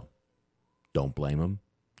also. Don't blame him,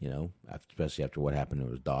 you know, especially after what happened to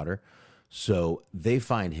his daughter. So they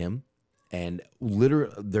find him, and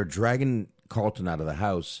literally they're dragging Carlton out of the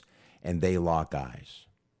house, and they lock eyes.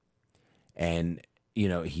 And, you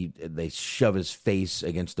know, they shove his face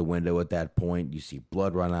against the window at that point. You see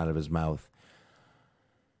blood run out of his mouth.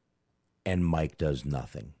 And Mike does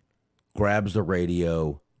nothing. Grabs the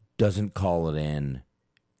radio, doesn't call it in,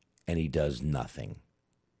 and he does nothing.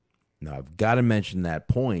 Now, I've got to mention that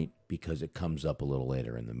point because it comes up a little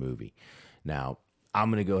later in the movie. Now, I'm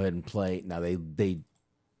going to go ahead and play. Now, they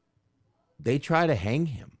try to hang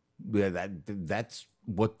him. That's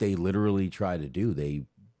what they literally try to do. They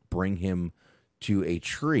bring him to a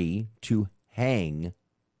tree to hang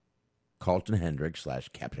Carlton Hendricks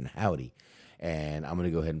 / Captain Howdy. And I'm going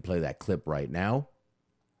to go ahead and play that clip right now.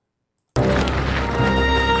 Die,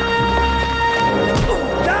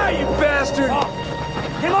 you bastard!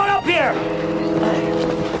 Come on up here!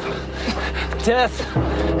 Death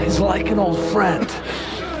is like an old friend.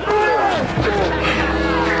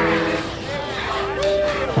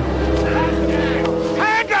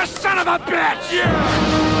 Hang you son of a bitch!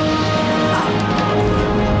 Yeah!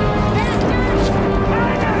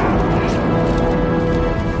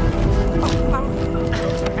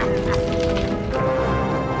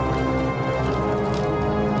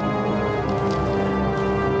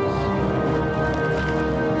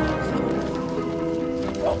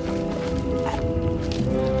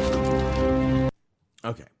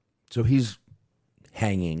 Okay, so he's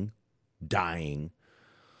hanging, dying.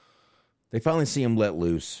 They finally see him let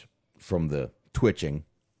loose from the twitching,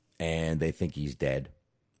 and they think he's dead.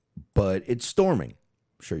 But it's storming.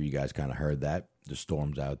 I'm sure you guys kind of heard that. The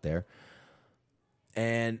storm's out there.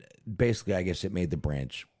 And basically, I guess it made the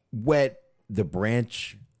branch wet. The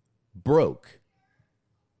branch broke.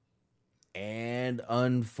 And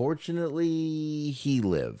unfortunately, he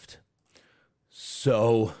lived.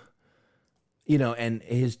 So, you know, and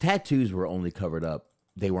his tattoos were only covered up.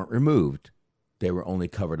 They weren't removed. They were only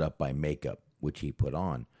covered up by makeup, which he put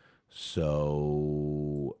on.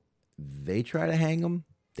 So they try to hang him.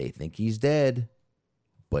 They think he's dead,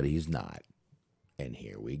 but he's not. And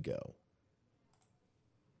here we go.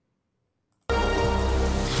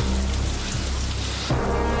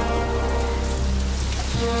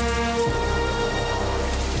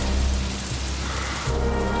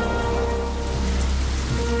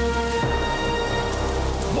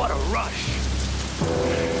 What a rush!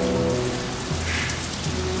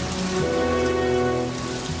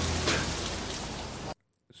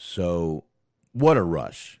 So, what a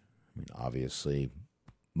rush. I mean, obviously,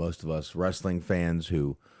 most of us wrestling fans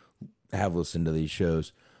who have listened to these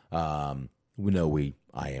shows, we know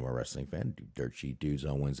I am a wrestling fan, do Dirt Sheet Dudes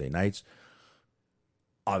on Wednesday nights.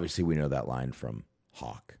 Obviously, we know that line from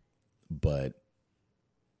Hawk, but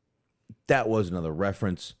that was another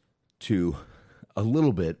reference to a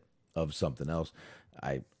little bit of something else.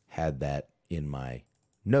 I had that in my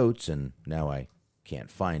notes, and now I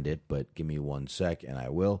can't find it, but give me 1 sec, and I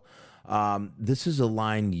will. This is a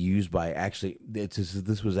line used by,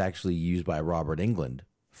 this was actually used by Robert Englund,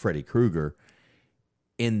 Freddy Krueger,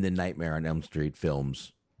 in the Nightmare on Elm Street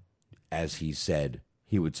films. As he said,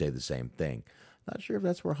 he would say the same thing. Not sure if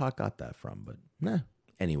that's where Hawk got that from, but nah.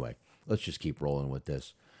 Anyway, let's just keep rolling with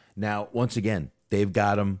this. Now, once again, they've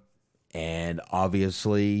got him, and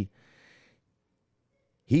obviously,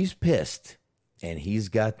 he's pissed, and he's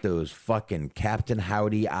got those fucking Captain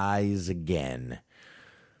Howdy eyes again.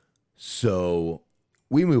 So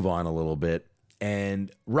we move on a little bit,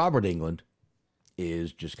 and Robert Englund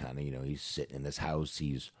is just kind of, he's sitting in his house.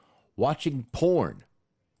 He's watching porn.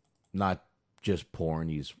 Not just porn.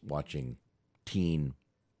 He's watching teen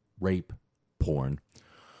rape porn.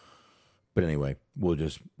 But anyway, we'll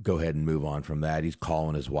just go ahead and move on from that. He's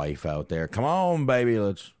calling his wife out there. Come on, baby.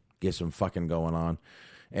 Let's get some fucking going on.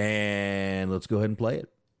 And let's go ahead and play it.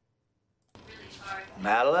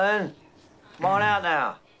 Madeline, come on out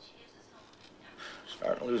now.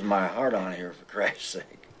 Starting to lose my heart on here, for Christ's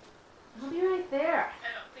sake. I'll be right there.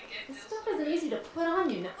 This stuff isn't easy to put on,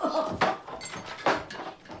 you know.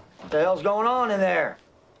 What the hell's going on in there?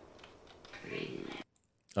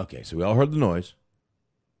 Okay, so we all heard the noise.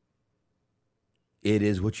 It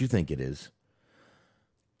is what you think it is.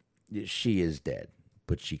 She is dead,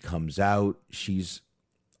 but she comes out. She's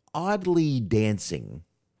oddly dancing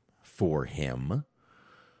for him.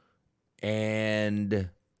 And,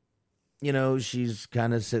 she's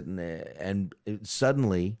kind of sitting there. And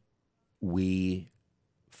suddenly we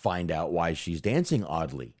find out why she's dancing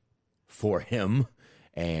oddly for him.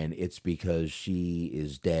 And it's because she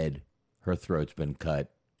is dead. Her throat's been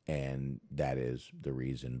cut. And that is the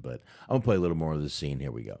reason. But I'm going to play a little more of the scene.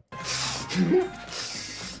 Here we go.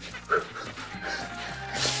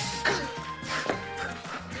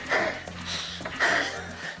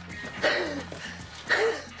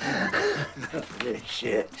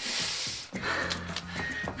 Shit.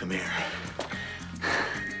 Come here.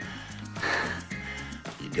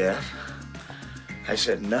 You deaf? I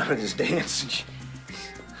said none of this dancing.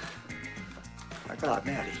 I got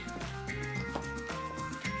Maddie.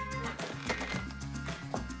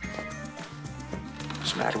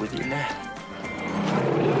 matter with you now?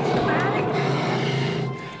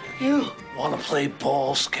 You want to play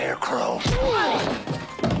ball, Scarecrow?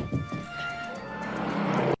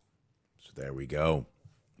 So there we go.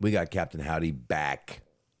 We got Captain Howdy back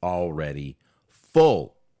already.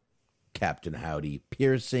 Full Captain Howdy.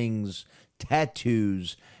 Piercings,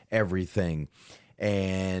 tattoos, everything.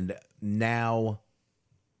 And now,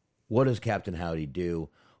 what does Captain Howdy do?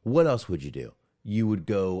 What else would you do? You would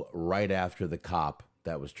go right after the cop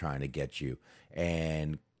that was trying to get you.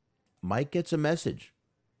 And Mike gets a message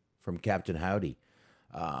from Captain Howdy.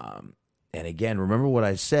 And again, remember what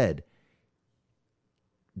I said.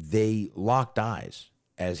 They locked eyes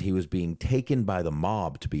as he was being taken by the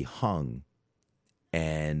mob to be hung.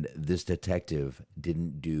 And this detective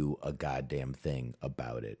didn't do a goddamn thing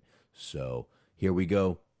about it. So here we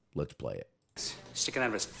go. Let's play it. Sticking out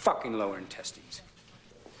of his fucking lower intestines.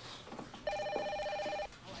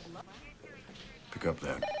 Pick up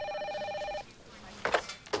that.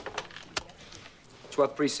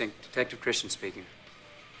 12th Precinct, Detective Christian speaking.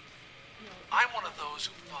 I'm one of those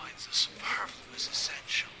who finds the superfluous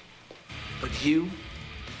essential. But you,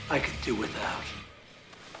 I could do without.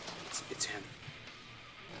 It's him.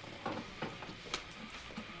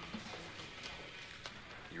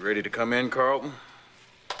 You ready to come in, Carlton?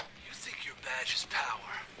 You think your badge is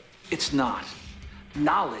power? It's not.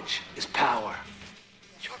 Knowledge is power.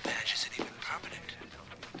 Your badge isn't even permanent.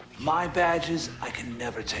 My badges I can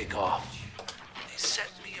never take off. They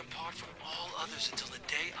set me apart from all others until the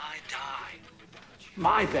day I die.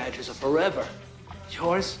 My badges are forever.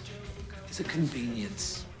 Yours is a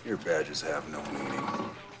convenience. Your badges have no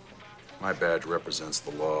meaning. My badge represents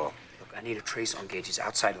the law. Look, I need a trace on Gage's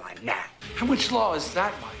outside line now. And which law is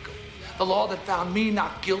that, Michael? The law that found me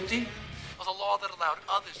not guilty? Or the law that allowed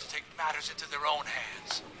others to take matters into their own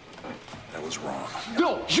hands? That was wrong.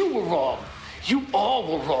 No, you were wrong. You all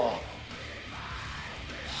were wrong.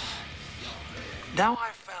 Now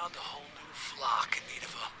I've found a whole new flock in need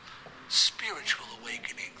of a spiritual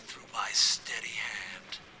awakening through my steady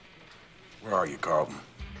hand. Where are you, Carlton?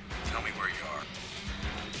 Tell me where you are.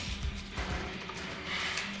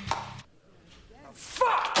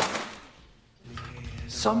 Fuck!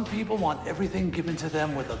 Some people want everything given to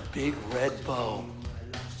them with a big red bow.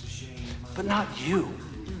 But not you.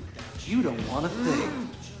 You don't want a thing,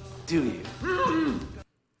 do you?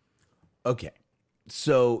 Okay.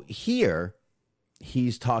 So here,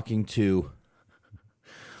 he's talking to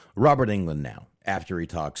Robert Englund now, after he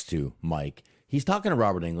talks to Mike. He's talking to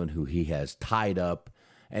Robert Englund, who he has tied up.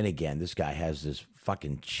 And again, this guy has this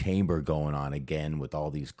fucking chamber going on again with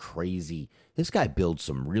all these crazy... This guy builds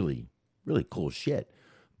some really, really cool shit.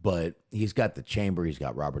 But he's got the chamber. He's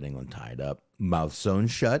got Robert Englund tied up. Mouth sewn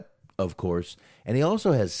shut, of course. And he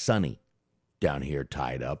also has Sonny down here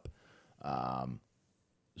tied up.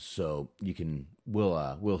 So you can...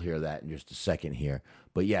 We'll hear that in just a second here.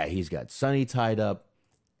 But yeah, he's got Sonny tied up.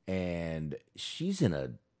 And she's in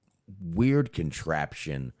a weird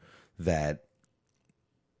contraption that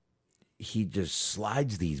he just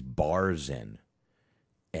slides these bars in,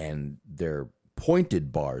 and they're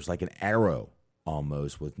pointed bars, like an arrow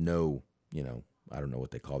almost, with no, I don't know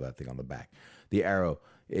what they call that thing on the back. The arrow,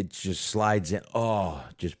 it just slides in,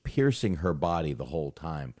 just piercing her body the whole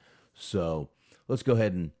time. So let's go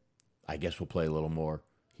ahead and I guess we'll play a little more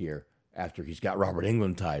here after he's got Robert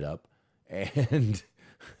Englund tied up. And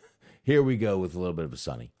here we go with a little bit of a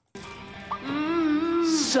Sonny.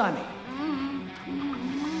 Sonny,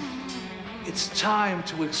 it's time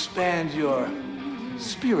to expand your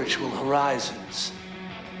spiritual horizons.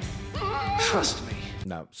 Trust me.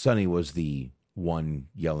 Now, Sonny was the one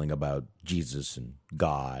yelling about Jesus and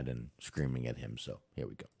God and screaming at him, so here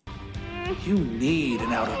we go. You need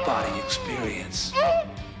an out-of-body experience.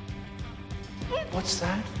 What's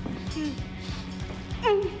that?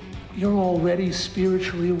 You're already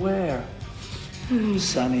spiritually aware.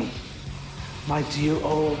 Sonny, my dear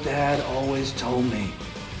old dad always told me,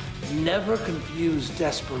 never confuse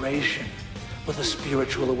desperation with a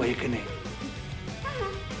spiritual awakening.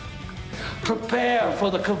 Prepare for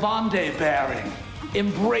the Kavande bearing.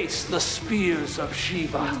 Embrace the spears of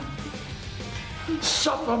Shiva.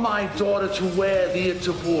 Suffer my daughter to wear the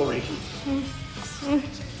Itabori.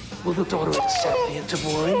 Will the daughter accept the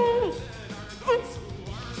Itabori?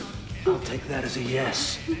 I'll take that as a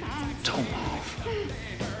yes. Don't move.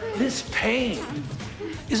 This pain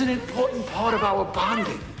is an important part of our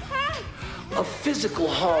bonding. A physical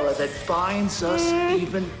horror that binds us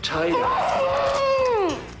even tighter.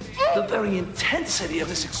 The very intensity of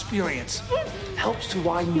this experience helps to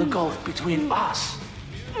widen the gulf between us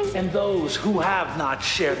and those who have not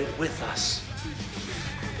shared it with us.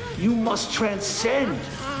 You must transcend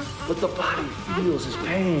what the body feels as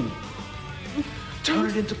pain. Turn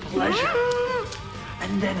it into pleasure,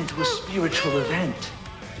 and then into a spiritual event.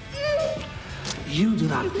 You do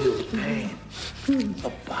not feel the pain.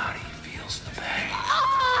 The body feels the pain.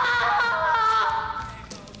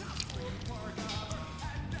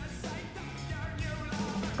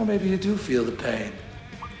 Or maybe you do feel the pain.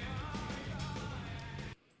 All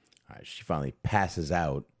right, she finally passes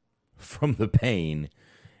out from the pain.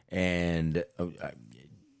 And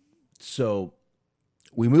so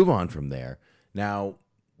we move on from there. Now,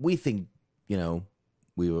 we think, the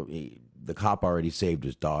cop already saved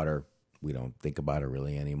his daughter. We don't think about it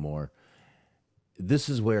really anymore. This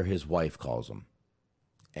is where his wife calls him.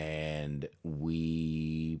 And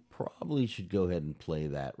we probably should go ahead and play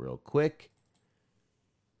that real quick.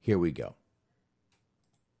 Here we go.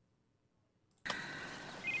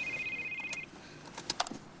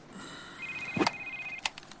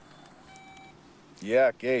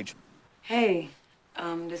 Yeah, Gage. Hey,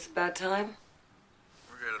 this about time?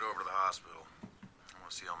 We're headed over to the hospital. I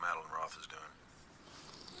want to see how Madeline Roth is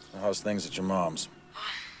doing. How's things at your mom's?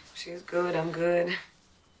 She's good, I'm good.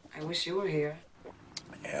 I wish you were here.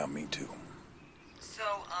 Yeah, me too. So,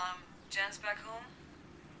 Jen's back home?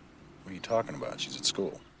 What are you talking about? She's at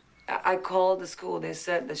school. I called the school. They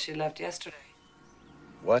said that she left yesterday.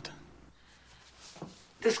 What?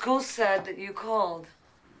 The school said that you called.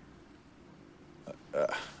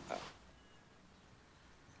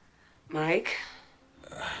 Mike?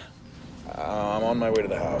 I'm on my way to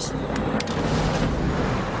the house.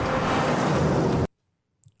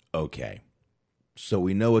 Okay. So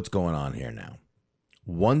we know what's going on here now.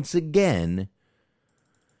 Once again,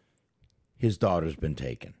 his daughter's been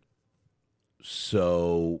taken.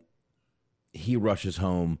 So he rushes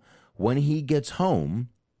home. When he gets home,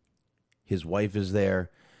 his wife is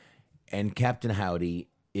there, and Captain Howdy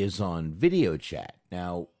is on video chat.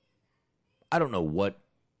 Now, I don't know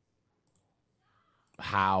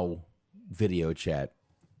how video chat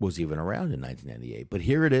was even around in 1998, but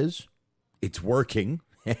here it is. It's working,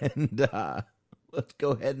 and let's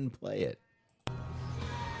go ahead and play it.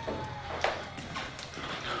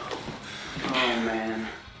 Oh, man.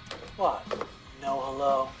 What? No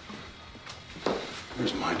hello?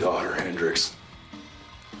 Where's my daughter, Hendricks?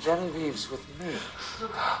 Genevieve's with me.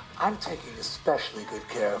 I'm taking especially good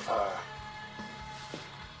care of her.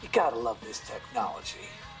 You gotta love this technology.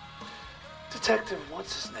 Detective,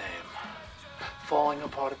 what's his name? Falling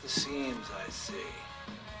apart at the seams, I see.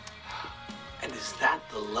 And is that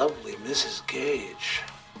the lovely Mrs. Gage?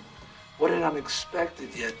 What an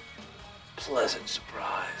unexpected yet pleasant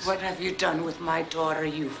surprise. What have you done with my daughter,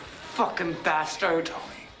 you fucking bastard?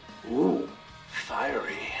 Ooh,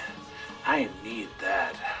 fiery. I need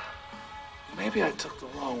that. Maybe I took the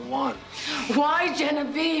wrong one. Why,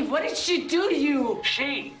 Genevieve? What did she do to you?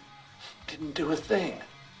 She didn't do a thing.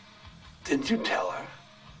 Didn't you tell her?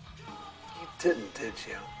 You didn't, did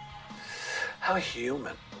you? How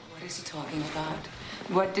human. What is he talking about?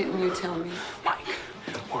 What didn't you tell me? Mike,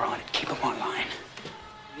 we're on it. Keep him online.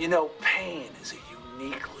 You know, pain is a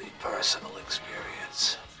uniquely personal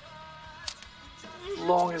experience.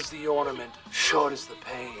 Long as the ornament, short as the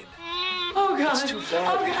pain. Oh, God. It's too bad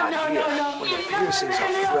Oh, you're God, not no, here no, no. when the piercings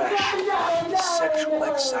are fresh. The sexual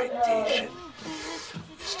excitation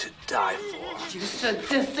is to die for. You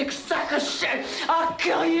sadistic sack of shit! I'll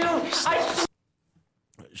kill you!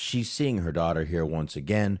 She's seeing her daughter here once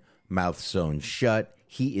again, mouth sewn shut.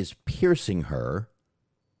 He is piercing her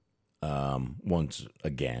once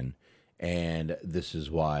again, and this is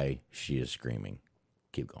why she is screaming.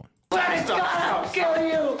 Keep going. Swear to God, I'll kill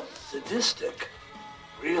you! Sadistic?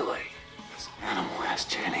 Really? Animal ass,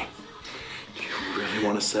 Jenny. Do you really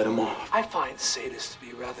want to set him off? I find sadists to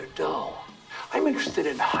be rather dull. I'm interested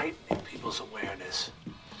in heightening people's awareness,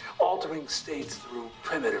 altering states through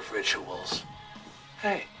primitive rituals.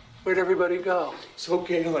 Hey, where'd everybody go? It's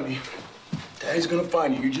okay, honey. Daddy's gonna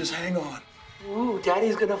find you. You just hang on. Ooh,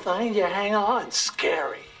 Daddy's gonna find you. Hang on.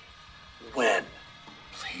 Scary. When?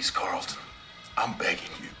 Please, Carlton. I'm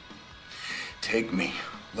begging you. Take me.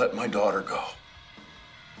 Let my daughter go.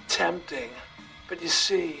 Tempting. But you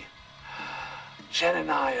see, Jen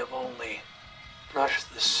and I have only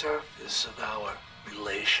brushed the surface of our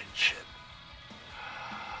relationship.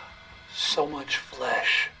 So much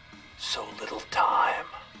flesh, so little time.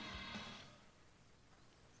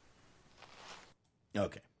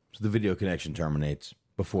 Okay, so the video connection terminates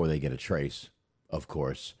before they get a trace, of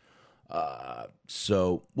course.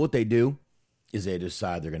 So what they do is they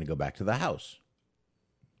decide they're going to go back to the house.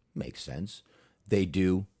 Makes sense. They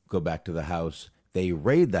do go back to the house. They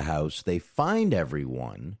raid the house. They find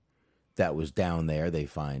everyone. that was down there. They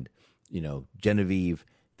find, Genevieve.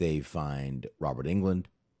 They find Robert Englund.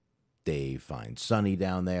 They find Sonny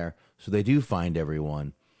down there. So they do find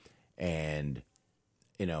everyone. And,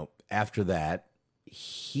 after that,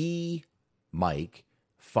 Mike,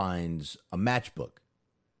 finds a matchbook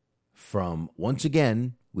from, once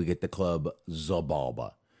again, we get the club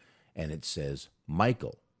Zabalba. And it says,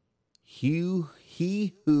 Michael, he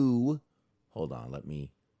who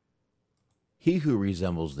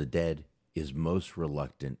resembles the dead is most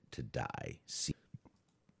reluctant to die. See?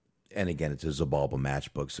 And again, it's a Zabalba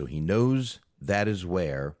matchbook, so he knows that's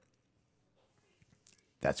where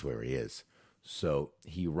he is. So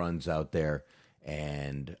he runs out there,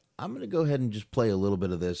 and I'm going to go ahead and just play a little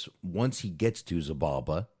bit of this. Once he gets to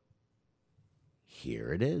Zabalba,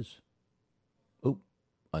 here it is. Oh,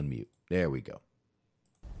 unmute. There we go.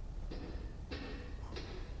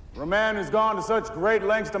 For a man who's gone to such great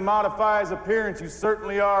lengths to modify his appearance, you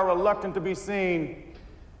certainly are reluctant to be seen.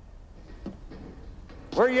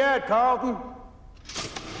 Where you at, Carlton?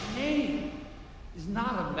 Name is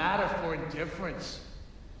not a matter for indifference.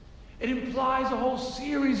 It implies a whole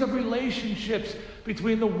series of relationships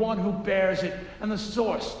between the one who bears it and the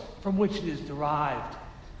source from which it is derived.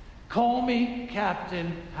 Call me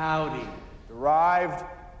Captain Howdy. Derived?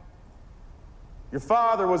 Your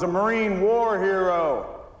father was a Marine war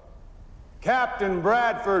hero. Captain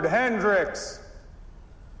Bradford Hendricks.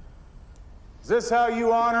 Is this how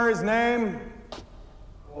you honor his name?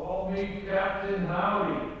 Call me Captain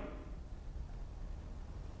Howdy.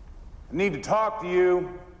 I need to talk to you.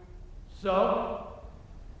 So?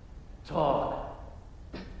 Talk.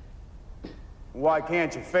 Why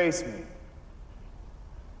can't you face me?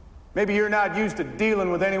 Maybe you're not used to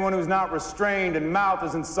dealing with anyone who's not restrained and mouth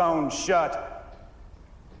isn't sewn shut.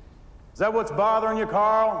 Is that what's bothering you,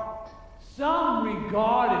 Carl? Some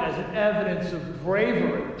regard it as an evidence of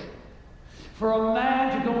bravery. For a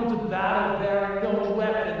man to go into battle bearing no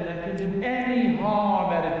weapon that can do any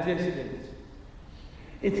harm at a distance.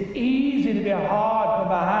 It's easy to be hard from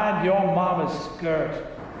behind your mama's skirt.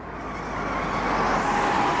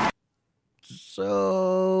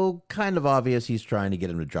 So, kind of obvious he's trying to get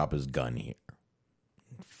him to drop his gun here.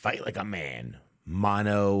 Fight like a man.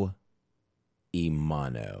 Mano y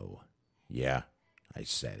mano. Yeah, I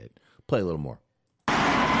said it. Play a little more.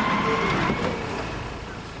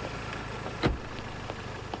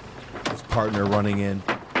 His partner running in.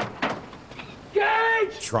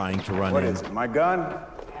 Gage! Trying to run in. What is it, my gun?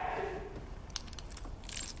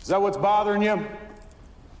 Is that what's bothering you?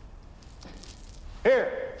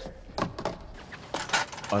 Here.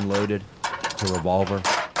 Unloaded. It's a revolver.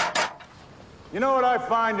 You know what I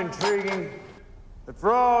find intriguing? That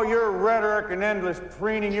for all your rhetoric and endless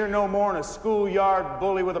preening, you're no more than a schoolyard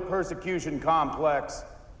bully with a persecution complex.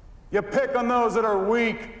 You pick on those that are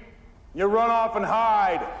weak. You run off and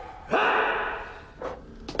hide.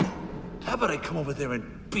 How about I come over there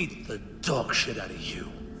and beat the dog shit out of you?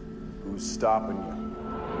 Who's stopping you?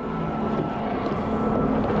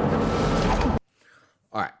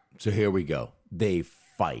 All right, so here we go. They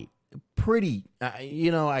fight. Pretty,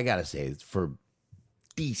 I gotta say, for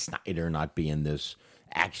Dee Snider not being this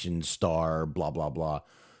action star, blah, blah, blah,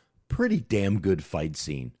 pretty damn good fight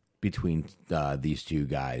scene between these two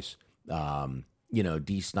guys.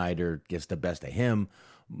 Dee Snider gets the best of him.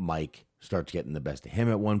 Mike starts getting the best of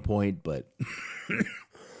him at one point, but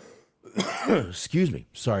excuse me,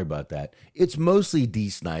 sorry about that. It's mostly Dee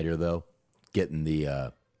Snider, though, getting the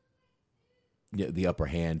upper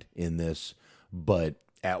hand in this. But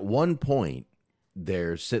at one point,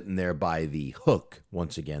 they're sitting there by the hook,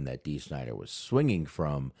 once again, that Dee Snider was swinging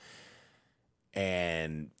from,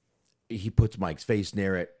 and he puts Mike's face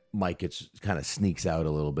near it. Mike kind of sneaks out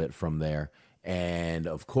a little bit from there. And,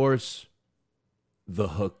 of course, the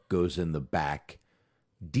hook goes in the back,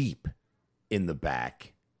 deep in the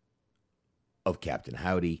back of Captain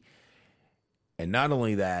Howdy. And not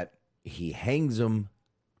only that, he hangs him,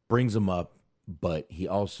 brings him up, but he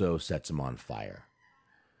also sets him on fire.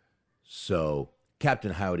 So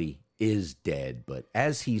Captain Howdy is dead, but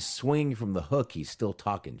as he's swinging from the hook, he's still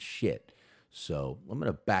talking shit. So I'm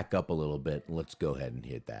going to back up a little bit, and let's go ahead and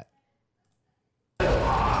hit that.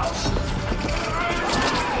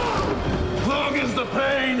 Long is the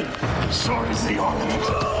pain, short is the ornament.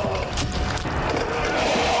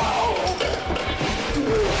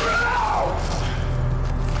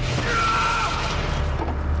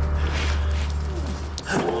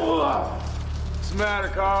 What's the matter,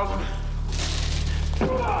 Carlton?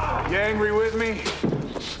 You angry with me?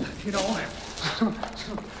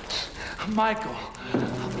 Michael, I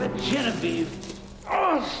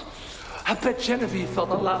bet Genevieve felt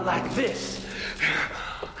a lot like this.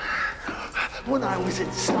 when I was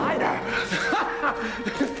in Snyder.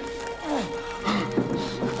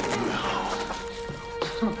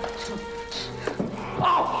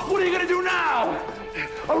 Oh, what are you gonna do now?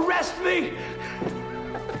 Arrest me?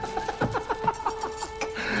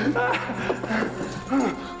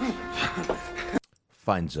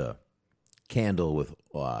 Finds a candle with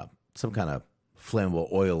some kind of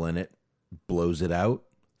flammable oil in it, blows it out,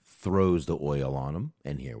 throws the oil on him,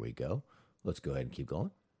 and here we go. Let's go ahead and keep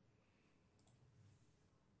going.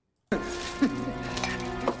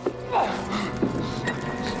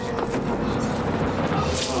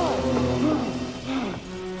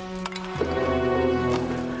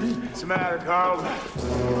 What's the matter, Carl?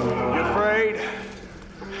 You afraid?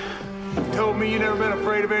 You told me you never been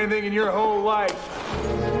afraid of anything in your whole life.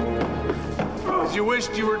 'Cause you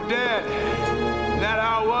wished you were dead. Isn't that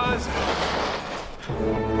how it was?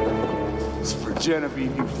 It's for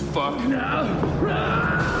Genevieve, you fuck.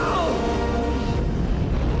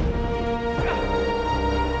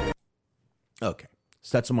 Okay.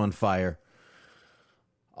 Sets him on fire.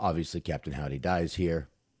 Obviously, Captain Howdy dies here.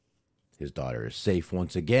 His daughter is safe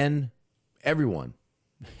once again. Everyone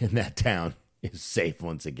in that town is safe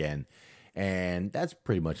once again. And that's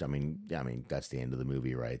pretty much, I mean, that's the end of the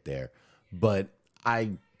movie right there. But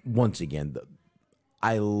I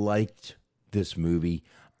liked this movie.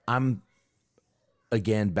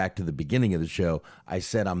 Again, back to the beginning of the show, I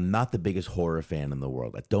said I'm not the biggest horror fan in the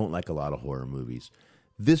world. I don't like a lot of horror movies.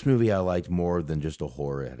 This movie I liked more than just a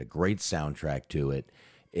horror. It had a great soundtrack to it.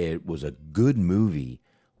 It was a good movie.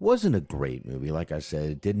 Wasn't a great movie, like I said.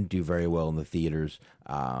 It didn't do very well in the theaters.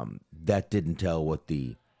 That didn't tell what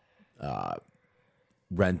the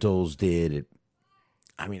rentals did.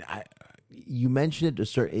 You mentioned it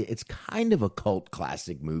to it's kind of a cult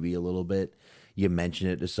classic movie a little bit. You mention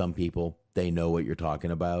it to some people, they know what you're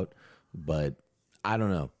talking about, but I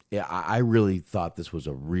don't know. Yeah, I really thought this was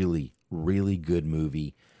a really, really good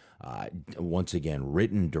movie. Once again,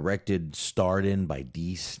 written, directed, starred in by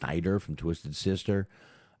Dee Snider from Twisted Sister.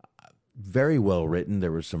 Very well written.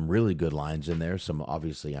 There were some really good lines in there. Some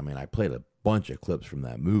obviously, I played a bunch of clips from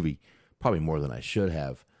that movie, probably more than I should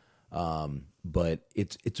have. But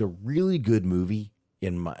it's a really good movie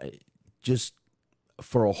just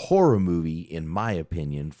for a horror movie, in my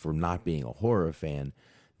opinion, for not being a horror fan.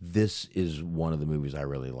 This is one of the movies I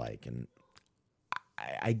really like. And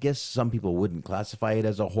I guess some people wouldn't classify it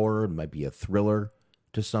as a horror. It might be a thriller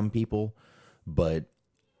to some people, but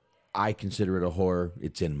I consider it a horror.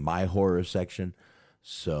 It's in my horror section.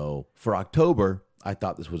 So for October, I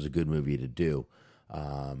thought this was a good movie to do.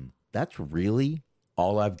 That's really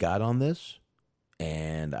all I've got on this.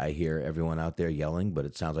 And I hear everyone out there yelling, but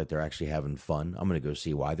it sounds like they're actually having fun. I'm going to go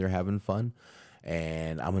see why they're having fun.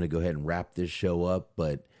 And I'm going to go ahead and wrap this show up.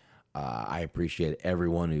 But I appreciate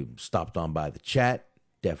everyone who stopped on by the chat.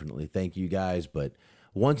 Definitely thank you guys. But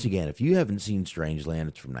once again, if you haven't seen Strangeland,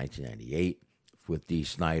 it's from 1998 with Dee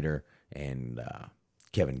Snider and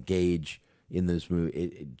Kevin Gage in this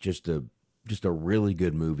movie. Just a really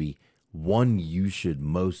good movie. One you should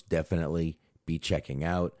most definitely be checking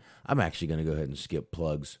out. I'm actually going to go ahead and skip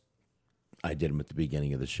plugs. I did them at the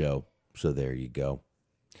beginning of the show, so there you go.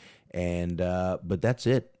 And but that's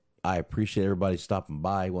it. I appreciate everybody stopping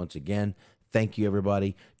by once again. Thank you,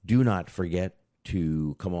 everybody. Do not forget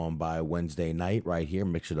to come on by Wednesday night right here,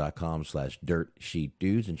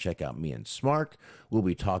 mixer.com/dirtsheetdudes, and check out me and Smark. We'll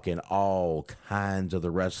be talking all kinds of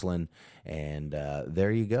the wrestling, and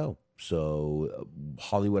there you go. So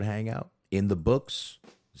Hollywood Hangout in the books.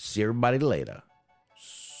 See everybody later.